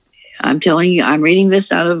 I'm telling you, I'm reading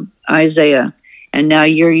this out of Isaiah, and now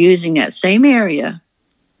you're using that same area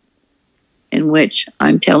in which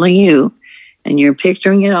I'm telling you, and you're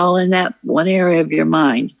picturing it all in that one area of your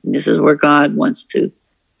mind. And this is where God this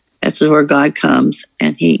is where God comes,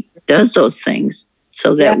 and he does those things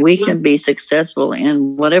so that we can be successful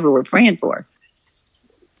in whatever we're praying for.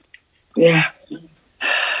 Yeah.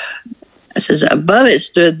 It says, above it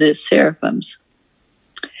stood the seraphims.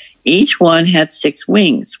 Each one had 6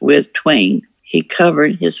 wings. With twain he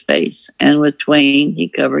covered his face, and with twain he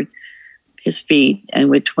covered his feet,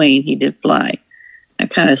 and with twain he did fly. And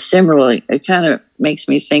kind of similarly, it kind of makes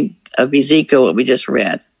me think of Ezekiel, what we just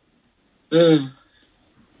read. Because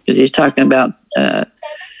he's talking about,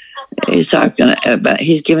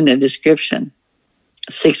 he's given a description.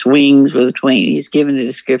 6 wings with twain. He's given a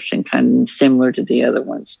description kind of similar to the other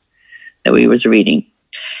ones that we was reading.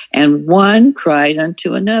 And one cried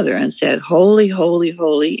unto another and said, Holy, holy,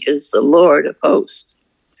 holy is the Lord of hosts,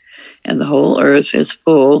 and the whole earth is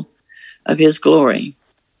full of his glory.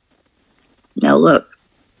 Now look,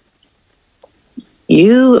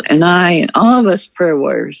 you and I and all of us prayer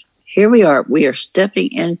warriors, here we are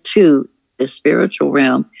stepping into the spiritual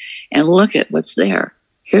realm, and look at what's there.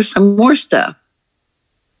 Here's some more stuff.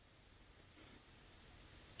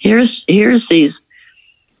 Here's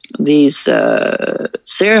these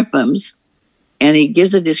seraphims, and he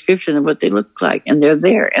gives a description of what they look like, and they're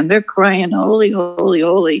there, and they're crying, Holy, holy,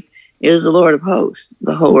 holy is the Lord of hosts.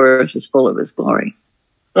 The whole earth is full of his glory.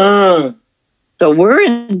 So we're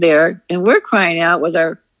in there, and we're crying out with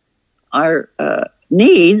our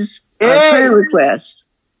needs, our prayer requests,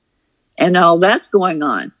 and all that's going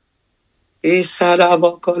on. You see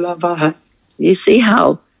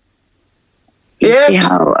how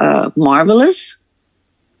marvelous?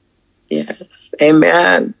 Yes.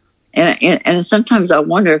 Amen. And sometimes I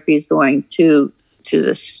wonder if he's going to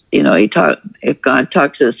this, if God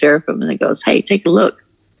talks to the seraphim and he goes, hey, take a look.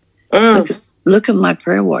 Look at my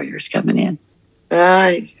prayer warriors coming in.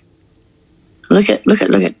 Aye. Look at,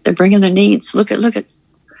 they're bringing their needs. Look at,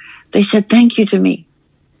 they said thank you to me.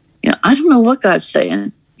 I don't know what God's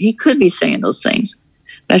saying. He could be saying those things.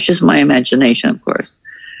 That's just my imagination, of course.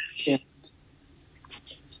 Yeah.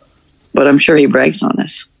 But I'm sure he brags on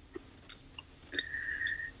us.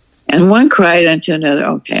 And one cried unto another.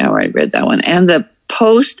 Okay, I already read that one. And the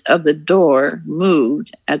post of the door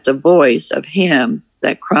moved at the voice of him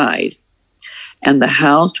that cried, and the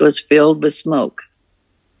house was filled with smoke.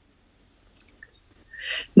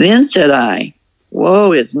 Then said I,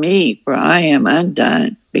 Woe is me, for I am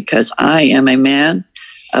undone, because I am a man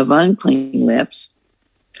of unclean lips,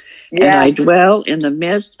 and I dwell in the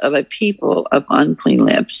midst of a people of unclean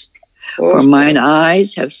lips. For mine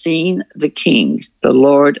eyes have seen the King, the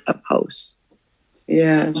Lord of hosts.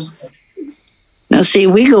 Yeah. Now, see,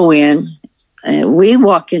 we go in and we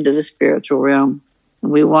walk into the spiritual realm,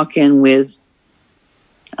 and we walk in with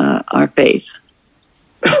our faith,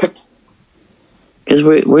 because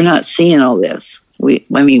we're not seeing all this. We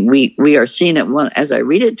are seeing it as I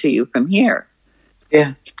read it to you from here.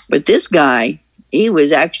 Yeah. But this guy, he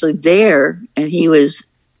was actually there, and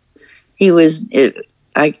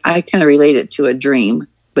I kind of relate it to a dream,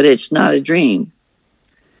 but it's not a dream,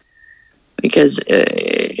 because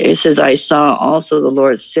it says, I saw also the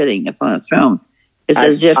Lord sitting upon a throne. It's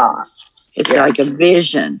as if it's like a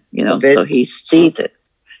vision, so he sees it.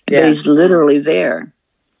 But he's literally there.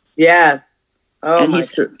 Yes. Oh,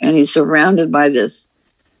 and he's surrounded by this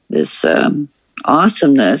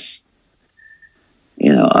awesomeness,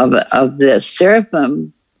 of the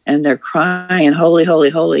seraphim, and they're crying, Holy, holy,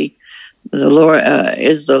 holy. The Lord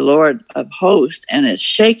is the Lord of hosts, and it's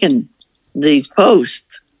shaken these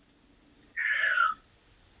posts.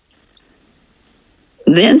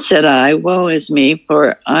 Then said I, woe is me,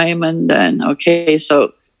 for I am undone. Okay,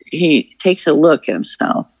 so he takes a look at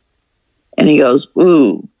himself and he goes,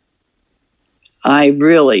 ooh, I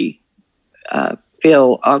really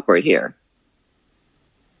feel awkward here.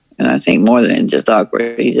 And I think more than just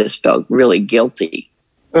awkward, he just felt really guilty.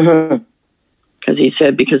 Because he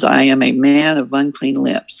said, because I am a man of unclean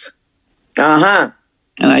lips. And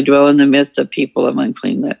I dwell in the midst of people of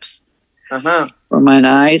unclean lips. For mine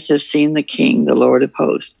eyes have seen the King, the Lord of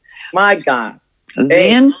hosts. My God.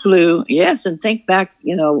 Then flew, yes, and think back,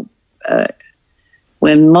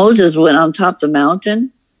 when Moses went on top of the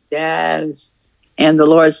mountain. Yes. And the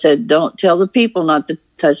Lord said, don't tell the people not to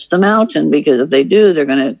touch the mountain, because if they do, they're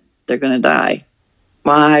gonna die.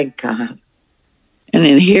 My God. And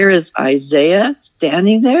then here is Isaiah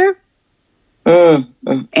standing there.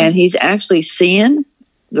 And he's actually seeing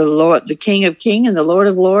the Lord, the King of Kings and the Lord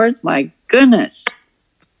of Lords. My goodness.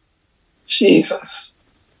 Jesus.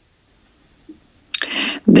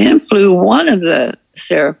 Then flew one of the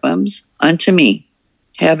seraphims unto me,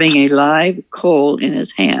 having a live coal in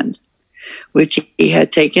his hand, which he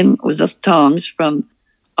had taken with the tongs from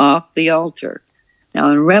off the altar.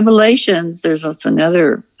 Now in Revelations, there's also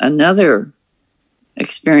another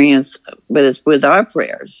experience, but it's with our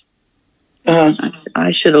prayers.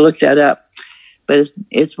 I should have looked that up, but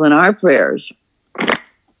it's when our prayers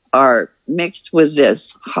are mixed with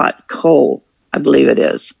this hot coal, I believe it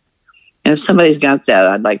is. And if somebody's got that,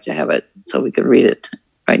 I'd like to have it so we could read it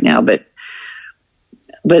right now. But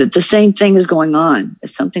the same thing is going on.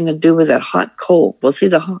 It's something to do with that hot coal. Well, see,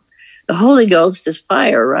 the Holy Ghost is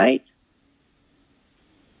fire, right?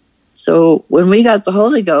 So when we got the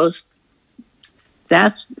Holy Ghost,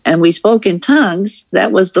 and we spoke in tongues,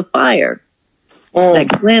 that was the fire that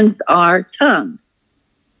cleansed our tongue.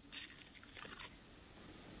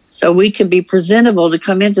 So we can be presentable to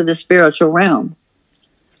come into the spiritual realm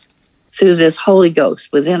through this Holy Ghost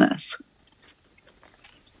within us.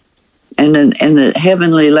 And the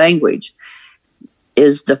heavenly language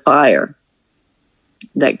is the fire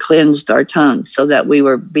that cleansed our tongue, so that we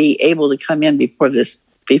were be able to come in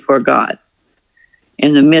before God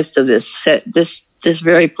in the midst of this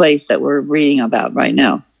very place that we're reading about right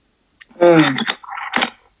now.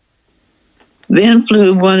 Then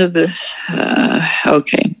flew one of the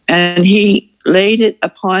and he laid it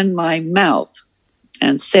upon my mouth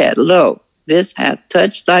and said, lo, this hath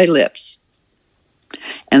touched thy lips,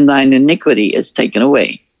 and thine iniquity is taken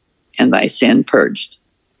away, and thy sin purged.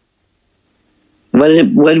 What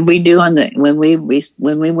did we do when we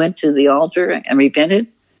went to the altar and repented?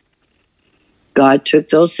 God took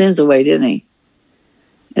those sins away, didn't he?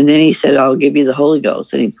 And then he said, I'll give you the Holy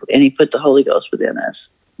Ghost. And he put the Holy Ghost within us,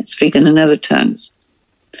 speaking in other tongues.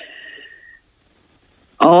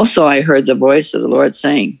 Also I heard the voice of the Lord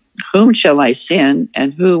saying, whom shall I send,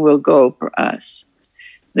 and who will go for us?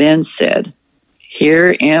 Then said,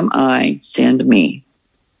 here am I, send me.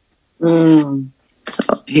 So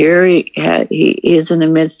here he is in the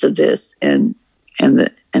midst of this, and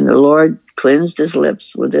the Lord cleansed his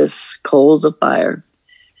lips with this coals of fire.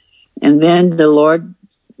 And then the Lord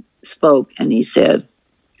spoke, and he said,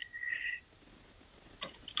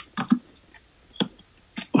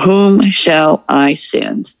 whom shall I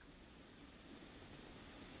send?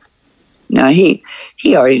 Now he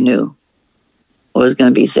already knew what was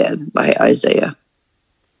going to be said by Isaiah,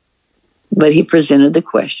 but he presented the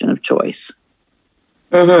question of choice.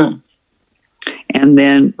 And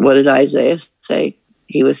then what did Isaiah say?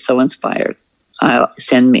 He was so inspired.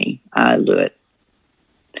 Send me. I'll do it.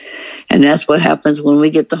 And that's what happens when we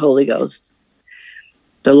get the Holy Ghost.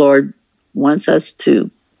 The Lord wants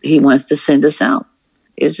he wants to send us out.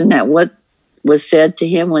 Isn't that what was said to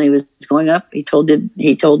him when he was going up? He told them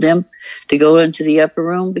to go into the upper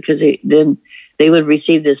room, because then they would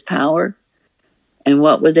receive this power. And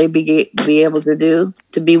what would they be able to do?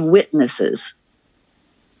 To be witnesses.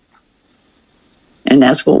 And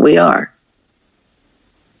that's what we are.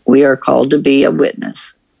 We are called to be a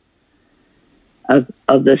witness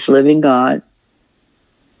of this living God,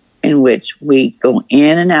 in which we go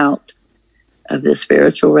in and out of the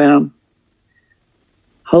spiritual realm,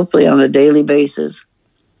 hopefully on a daily basis.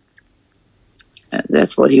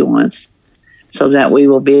 That's what he wants, so that we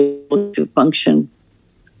will be able to function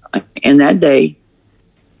in that day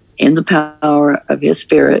in the power of his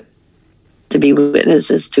Spirit, to be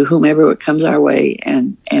witnesses to whomever comes our way,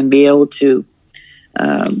 and be able to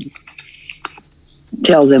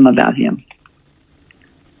tell them about him.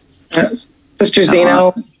 Sister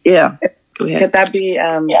Zeno? Yeah, go ahead. Could that be,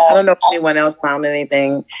 I don't know if anyone else found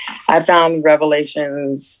anything. I found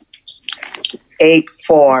Revelations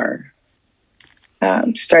 8:4.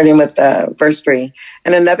 starting with verse 3.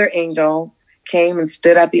 And another angel came and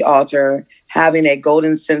stood at the altar, having a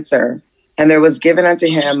golden censer, and there was given unto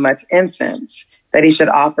him much incense, that he should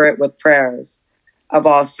offer it with prayers of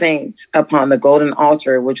all saints upon the golden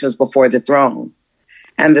altar which was before the throne.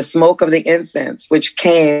 And the smoke of the incense, which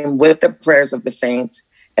came with the prayers of the saints,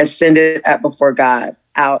 ascended up before God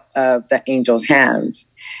out of the angel's hands.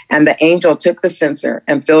 And the angel took the censer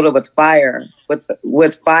and filled it with fire,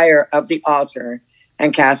 with fire of the altar,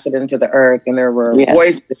 and cast it into the earth. And there were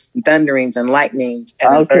voices, and thunderings, and lightnings.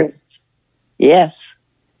 And earth. Yes.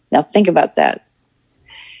 Now think about that.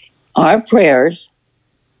 Our prayers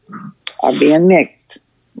are being mixed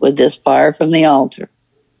with this fire from the altar.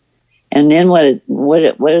 And then what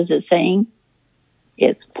is it saying?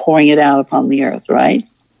 It's pouring it out upon the earth, right?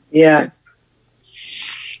 Yes.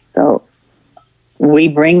 So we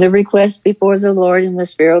bring the request before the Lord in the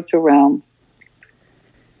spiritual realm.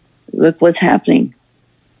 Look what's happening.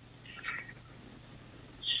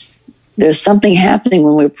 There's something happening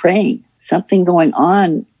when we're praying, something going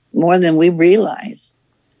on more than we realize.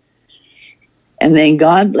 And then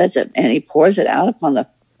God lets it, and he pours it out upon the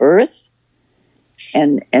earth,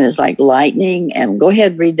 and it's like lightning. And go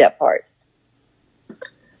ahead, read that part.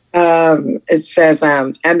 It says,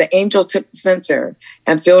 and the angel took the censer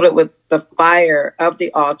and filled it with the fire of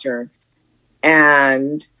the altar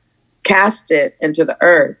and cast it into the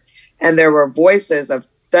earth. And there were voices of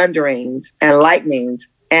thunderings and lightnings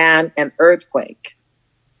and an earthquake.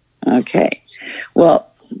 Okay.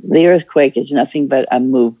 Well, the earthquake is nothing but a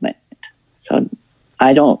movement. So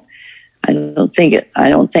I don't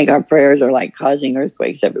think our prayers are like causing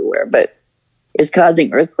earthquakes everywhere, but it's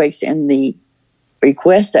causing earthquakes in the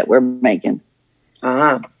request that we're making.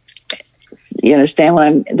 You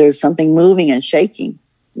understand there's something moving and shaking.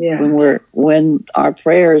 Yeah. When our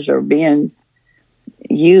prayers are being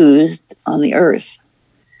used on the earth.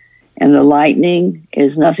 And the lightning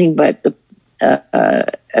is nothing but the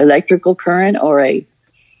electrical current or a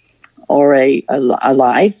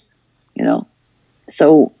life, you know.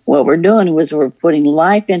 So what we're doing is we're putting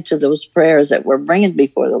life into those prayers that we're bringing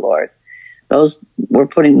before the Lord. Those we're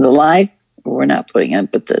putting the life, we're not putting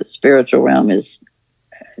it, but the spiritual realm is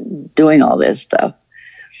doing all this stuff.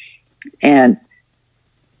 And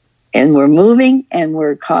we're moving and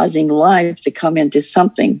we're causing life to come into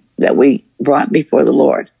something that we brought before the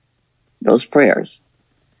Lord, those prayers.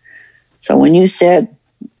 So when you said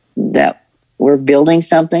that we're building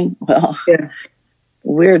something, well,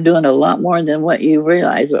 we're doing a lot more than what you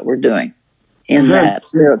realize what we're doing in that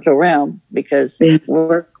spiritual realm, because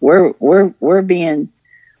we're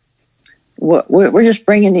just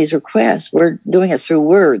bringing these requests. We're doing it through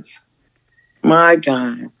words. My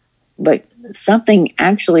God. But something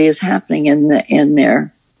actually is happening in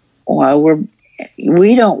there while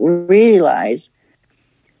we don't realize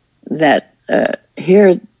that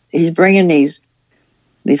here he's bringing these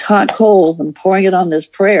hot coals and pouring it on this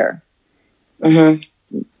prayer. Mm-hmm.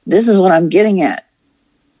 This is what I'm getting at.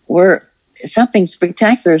 Something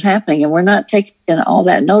spectacular is happening, and we're not taking all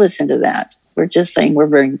that notice into that. We're just saying we're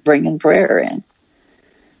bringing prayer in.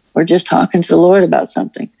 We're just talking to the Lord about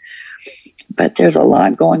something. But there's a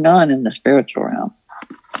lot going on in the spiritual realm.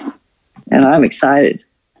 And I'm excited.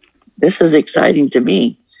 This is exciting to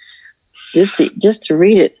me. Just to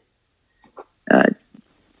read it.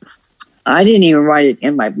 I didn't even write it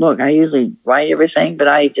in my book. I usually write everything, but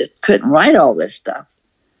I just couldn't write all this stuff.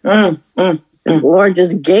 The Lord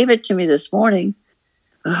just gave it to me this morning.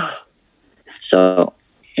 So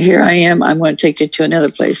here I am. I'm going to take you to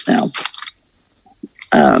another place now.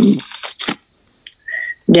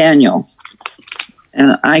 Daniel.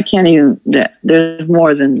 And I can't even, there's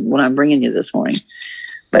more than what I'm bringing you this morning.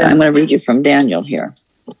 But I'm going to read you from Daniel here.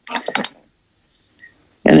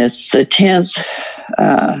 And it's the 10th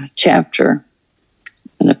chapter.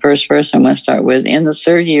 And the first verse I'm going to start with. In the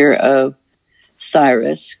 3rd year of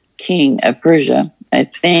Cyrus, king of Persia, a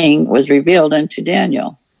thing was revealed unto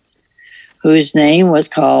Daniel, whose name was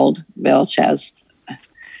called Belteshazzar.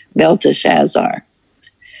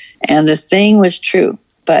 And the thing was true,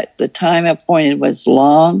 but the time appointed was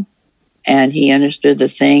long, and he understood the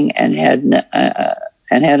thing and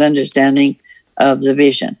had understanding of the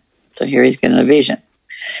vision. So here he's getting a vision.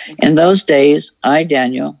 In those days, I,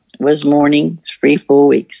 Daniel, was mourning 3 full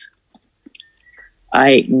weeks. I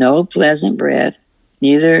ate no pleasant bread,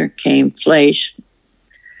 neither came flesh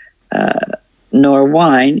nor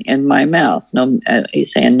wine in my mouth. No,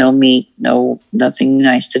 he's saying no meat, nothing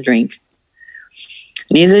nice to drink.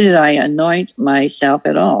 Neither did I anoint myself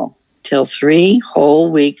at all till 3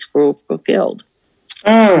 whole weeks were fulfilled,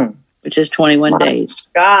 which is 21 days.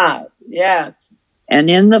 God, yes. And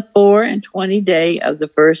in the 24th day of the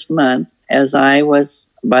first month, as I was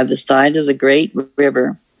by the side of the great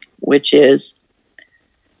river, which is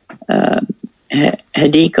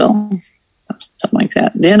Hiddekel, something like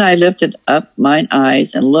that. Then I lifted up mine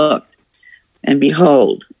eyes and looked, and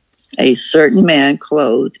behold, a certain man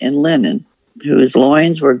clothed in linen, whose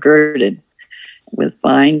loins were girded with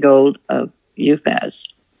fine gold of Uphaz.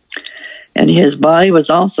 And his body was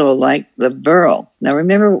also like the beryl. Now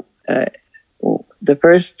remember the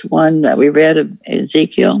first one that we read of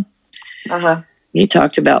Ezekiel? He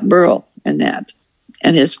talked about beryl in that.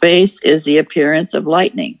 And his face is the appearance of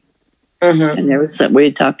lightning. And there was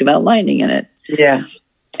we talked about lightning in it. Yeah.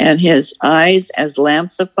 And his eyes as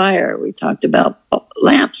lamps of fire. We talked about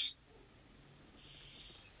lamps.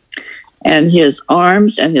 And his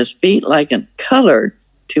arms and his feet like a color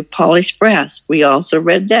to polished brass. We also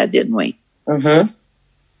read that, didn't we?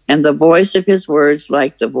 And the voice of his words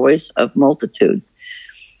like the voice of multitude.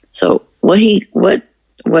 So what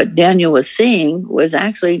Daniel was seeing was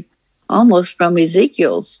actually almost from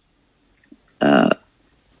Ezekiel's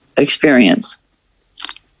experience.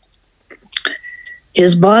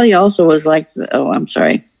 His body also was like,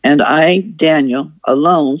 and I, Daniel,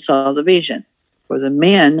 alone saw the vision. For the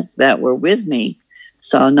men that were with me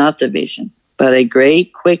saw not the vision, but a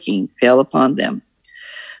great quaking fell upon them,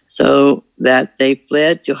 so that they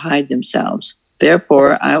fled to hide themselves.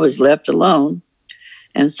 Therefore I was left alone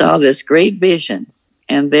and saw this great vision,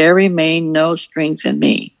 and there remained no strength in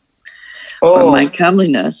me. For my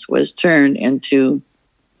comeliness was turned into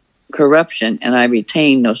corruption, and I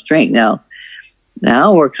retained no strength.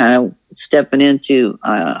 Now we're kind of stepping into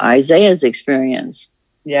Isaiah's experience.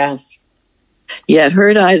 Yes. Yet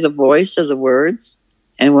heard I the voice of the words,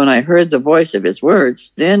 and when I heard the voice of his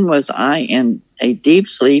words, then was I in a deep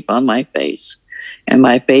sleep on my face, and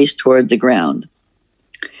my face toward the ground.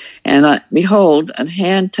 And behold, a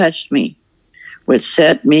hand touched me, which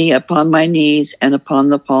set me upon my knees and upon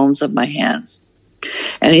the palms of my hands.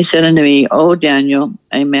 And he said unto me, O Daniel,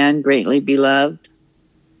 a man greatly beloved,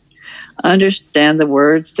 understand the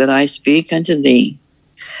words that I speak unto thee.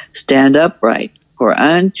 Stand upright, for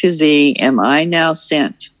unto thee am I now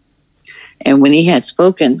sent. And when he had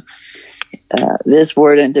spoken this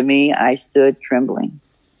word unto me, I stood trembling.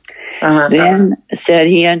 Then said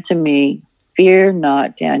he unto me, fear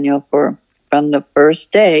not, Daniel, for from the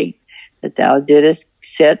first day that thou didst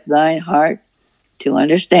set thine heart to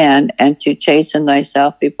understand and to chasten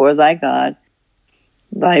thyself before thy God,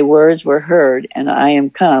 thy words were heard, and I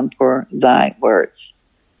am come for thy words.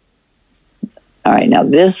 All right, now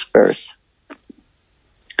this verse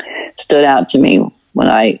stood out to me when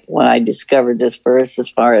I discovered this verse, as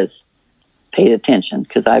far as paid attention,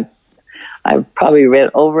 because I've probably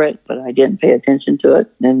read over it, but I didn't pay attention to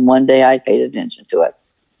it. Then one day I paid attention to it.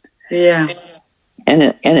 Yeah.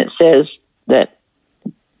 And it says that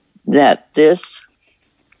this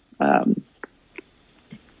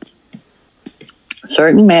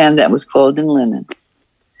certain man that was clothed in linen,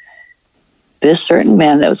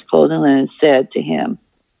 said to him,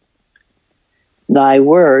 thy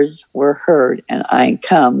words were heard, and I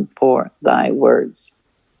come for thy words.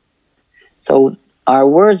 So our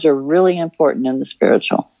words are really important in the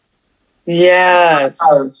spiritual. Yes.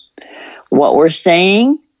 What we're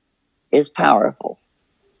saying is powerful.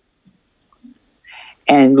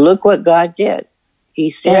 And look what God did. He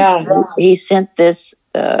sent this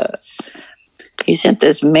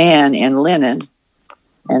man in linen,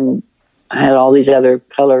 and had all these other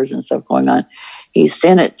colors and stuff going on. He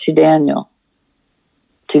sent it to Daniel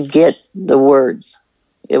to get the words.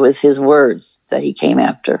 It was his words that he came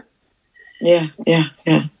after. Yeah.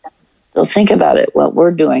 So think about it. What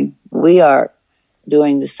we're doing, we are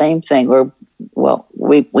doing the same thing.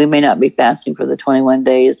 We may not be fasting for the 21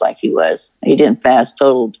 days like he was. He didn't fast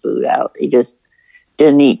total food out. He just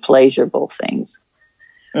didn't eat pleasurable things.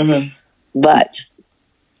 But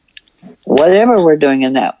whatever we're doing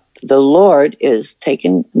in that, the Lord is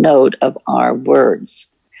taking note of our words.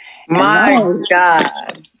 My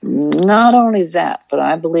God. Not only that, but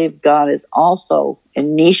I believe God is also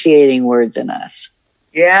initiating words in us.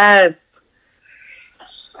 Yes.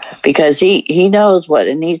 Because he knows what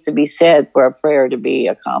it needs to be said for a prayer to be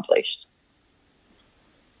accomplished.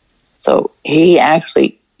 So he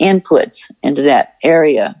actually inputs into that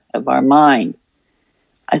area of our mind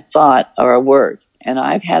a thought or a word. And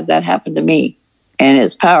I've had that happen to me, and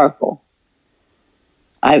it's powerful.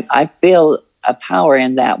 I feel a power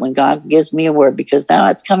in that when God gives me a word, because now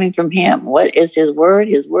it's coming from him. What is his word?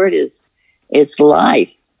 His word is, it's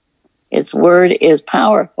life. Its word is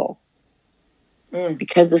powerful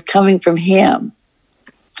because it's coming from him.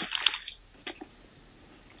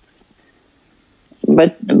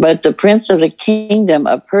 But the prince of the kingdom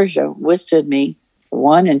of Persia withstood me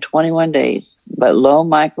 1 and 21 days. But lo,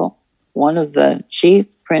 Michael, one of the chief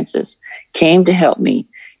princes, came to help me,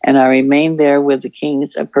 and I remained there with the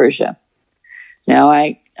kings of Persia. Now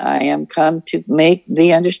I am come to make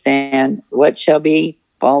thee understand what shall be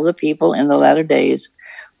all the people in the latter days,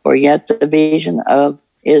 for yet the vision of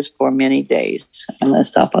is for many days. And let's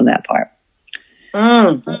stop on that part.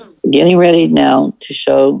 Getting ready now to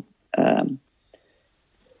show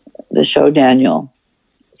Daniel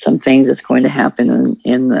some things that's going to happen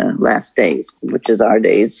in the last days, which is our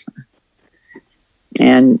days.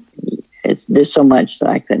 And there's so much that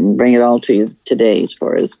I couldn't bring it all to you today as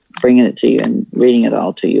far as bringing it to you and reading it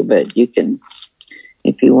all to you. But you can,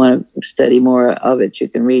 if you want to study more of it, you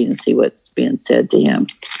can read and see what's being said to him.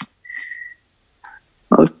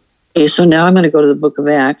 Okay, so now I'm going to go to the book of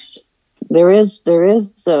Acts. There is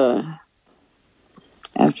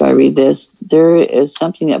after I read this, there is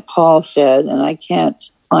something that Paul said, and I can't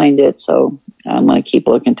find it, so I'm going to keep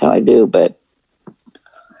looking until I do, but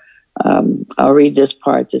I'll read this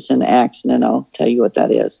part that's in Acts, and then I'll tell you what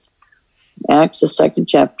that is. Acts, the 2nd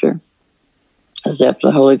chapter, is after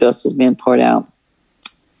the Holy Ghost is being poured out,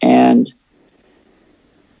 and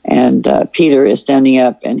Peter is standing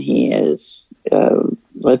up, and he is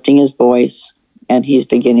lifting his voice, and he's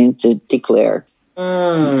beginning to declare,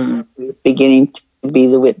 beginning to be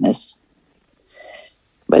the witness.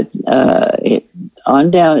 But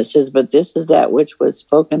on down it says, but this is that which was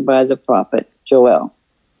spoken by the prophet Joel.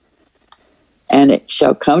 And it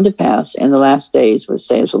shall come to pass in the last days, which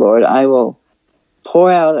says the Lord, I will pour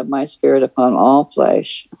out of my spirit upon all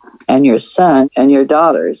flesh, and your sons and your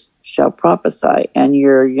daughters shall prophesy, and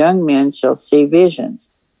your young men shall see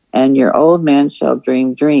visions, and your old men shall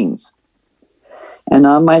dream dreams. And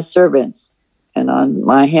on my servants and on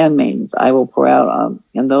my handmaidens I will pour out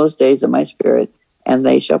in those days of my spirit, and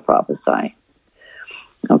they shall prophesy.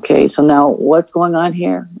 Okay, so now what's going on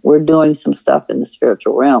here? We're doing some stuff in the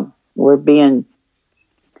spiritual realm. God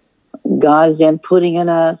is inputting in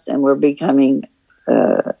us, and we're becoming,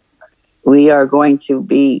 we are going to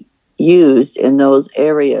be used in those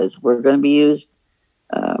areas. We're going to be used,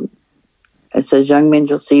 it says, young men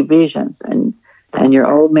shall see visions, and your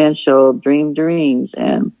old men shall dream dreams,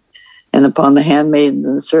 and upon the handmaidens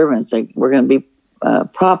and the servants, we're going to be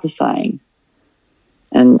prophesying.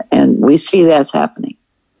 And we see that's happening.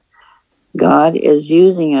 God is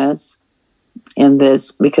using us in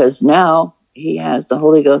this because now he has the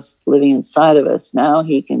Holy Ghost living inside of us. Now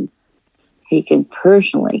he can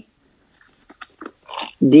personally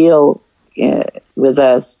deal with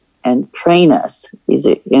us and train us. He's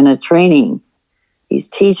in a training. He's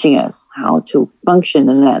teaching us how to function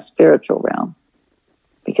in that spiritual realm,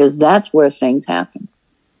 because that's where things happen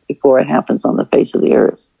before it happens on the face of the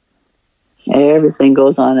earth. Everything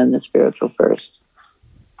goes on in the spiritual first.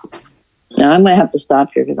 Now I'm going to have to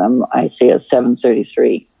stop here because I see it's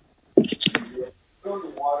 7:33.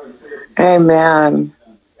 Amen.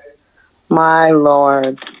 My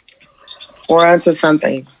Lord. We're onto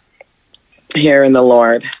something here in the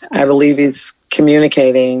Lord. I believe he's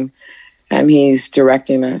communicating and he's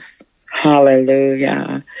directing us.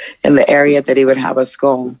 Hallelujah. In the area that he would have us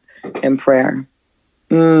go in prayer.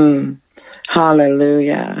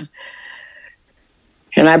 Hallelujah.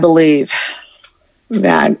 And I believe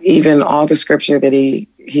that even all the scripture that he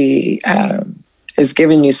is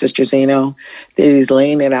giving you, Sister Zeno, that he's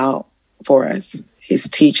laying it out for us. He's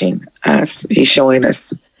teaching us. He's showing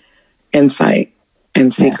us insight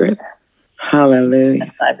and secret. Yeah.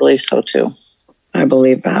 Hallelujah. I believe so too. I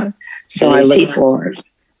believe that. So I look forward.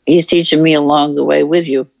 He's teaching me along the way with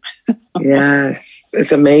you. Yes.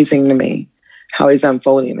 It's amazing to me how he's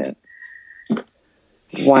unfolding it.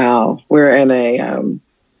 Wow. We're in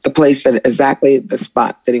the place that exactly the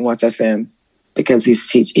spot that he wants us in, because he's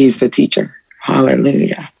the teacher.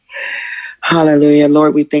 Hallelujah. Hallelujah.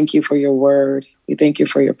 Lord, we thank you for your word. We thank you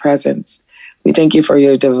for your presence. We thank you for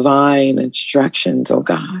your divine instructions, oh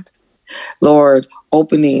God. Lord,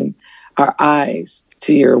 opening our eyes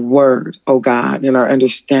to your word, oh God, and our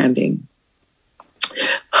understanding.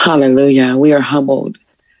 Hallelujah. We are humbled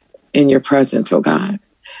in your presence, oh God.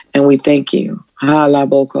 And we thank you.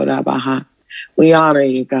 We honor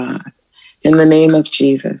you, God. In the name of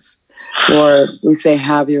Jesus, Lord, we say,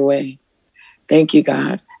 have your way. Thank you,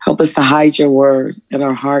 God. Help us to hide your word in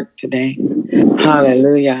our heart today.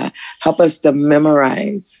 Hallelujah. Help us to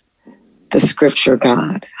memorize the scripture,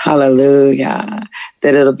 God. Hallelujah.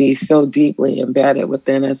 That it'll be so deeply embedded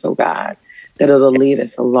within us, oh God, that it'll lead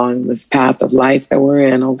us along this path of life that we're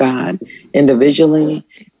in, oh God, individually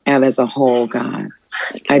and as a whole, God.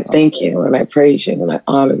 I thank you and I praise you and I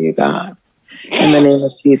honor you, God. In the name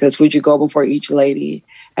of Jesus, would you go before each lady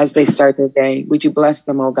as they start their day? Would you bless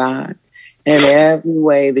them, oh God, in every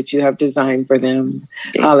way that you have designed for them?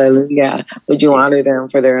 Hallelujah. Would you honor them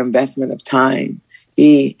for their investment of time?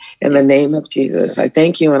 In the name of Jesus, I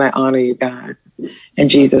thank you and I honor you, God. In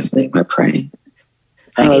Jesus' name I pray.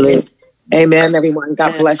 Hallelujah. Amen, everyone.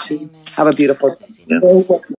 God bless you. Have a beautiful day.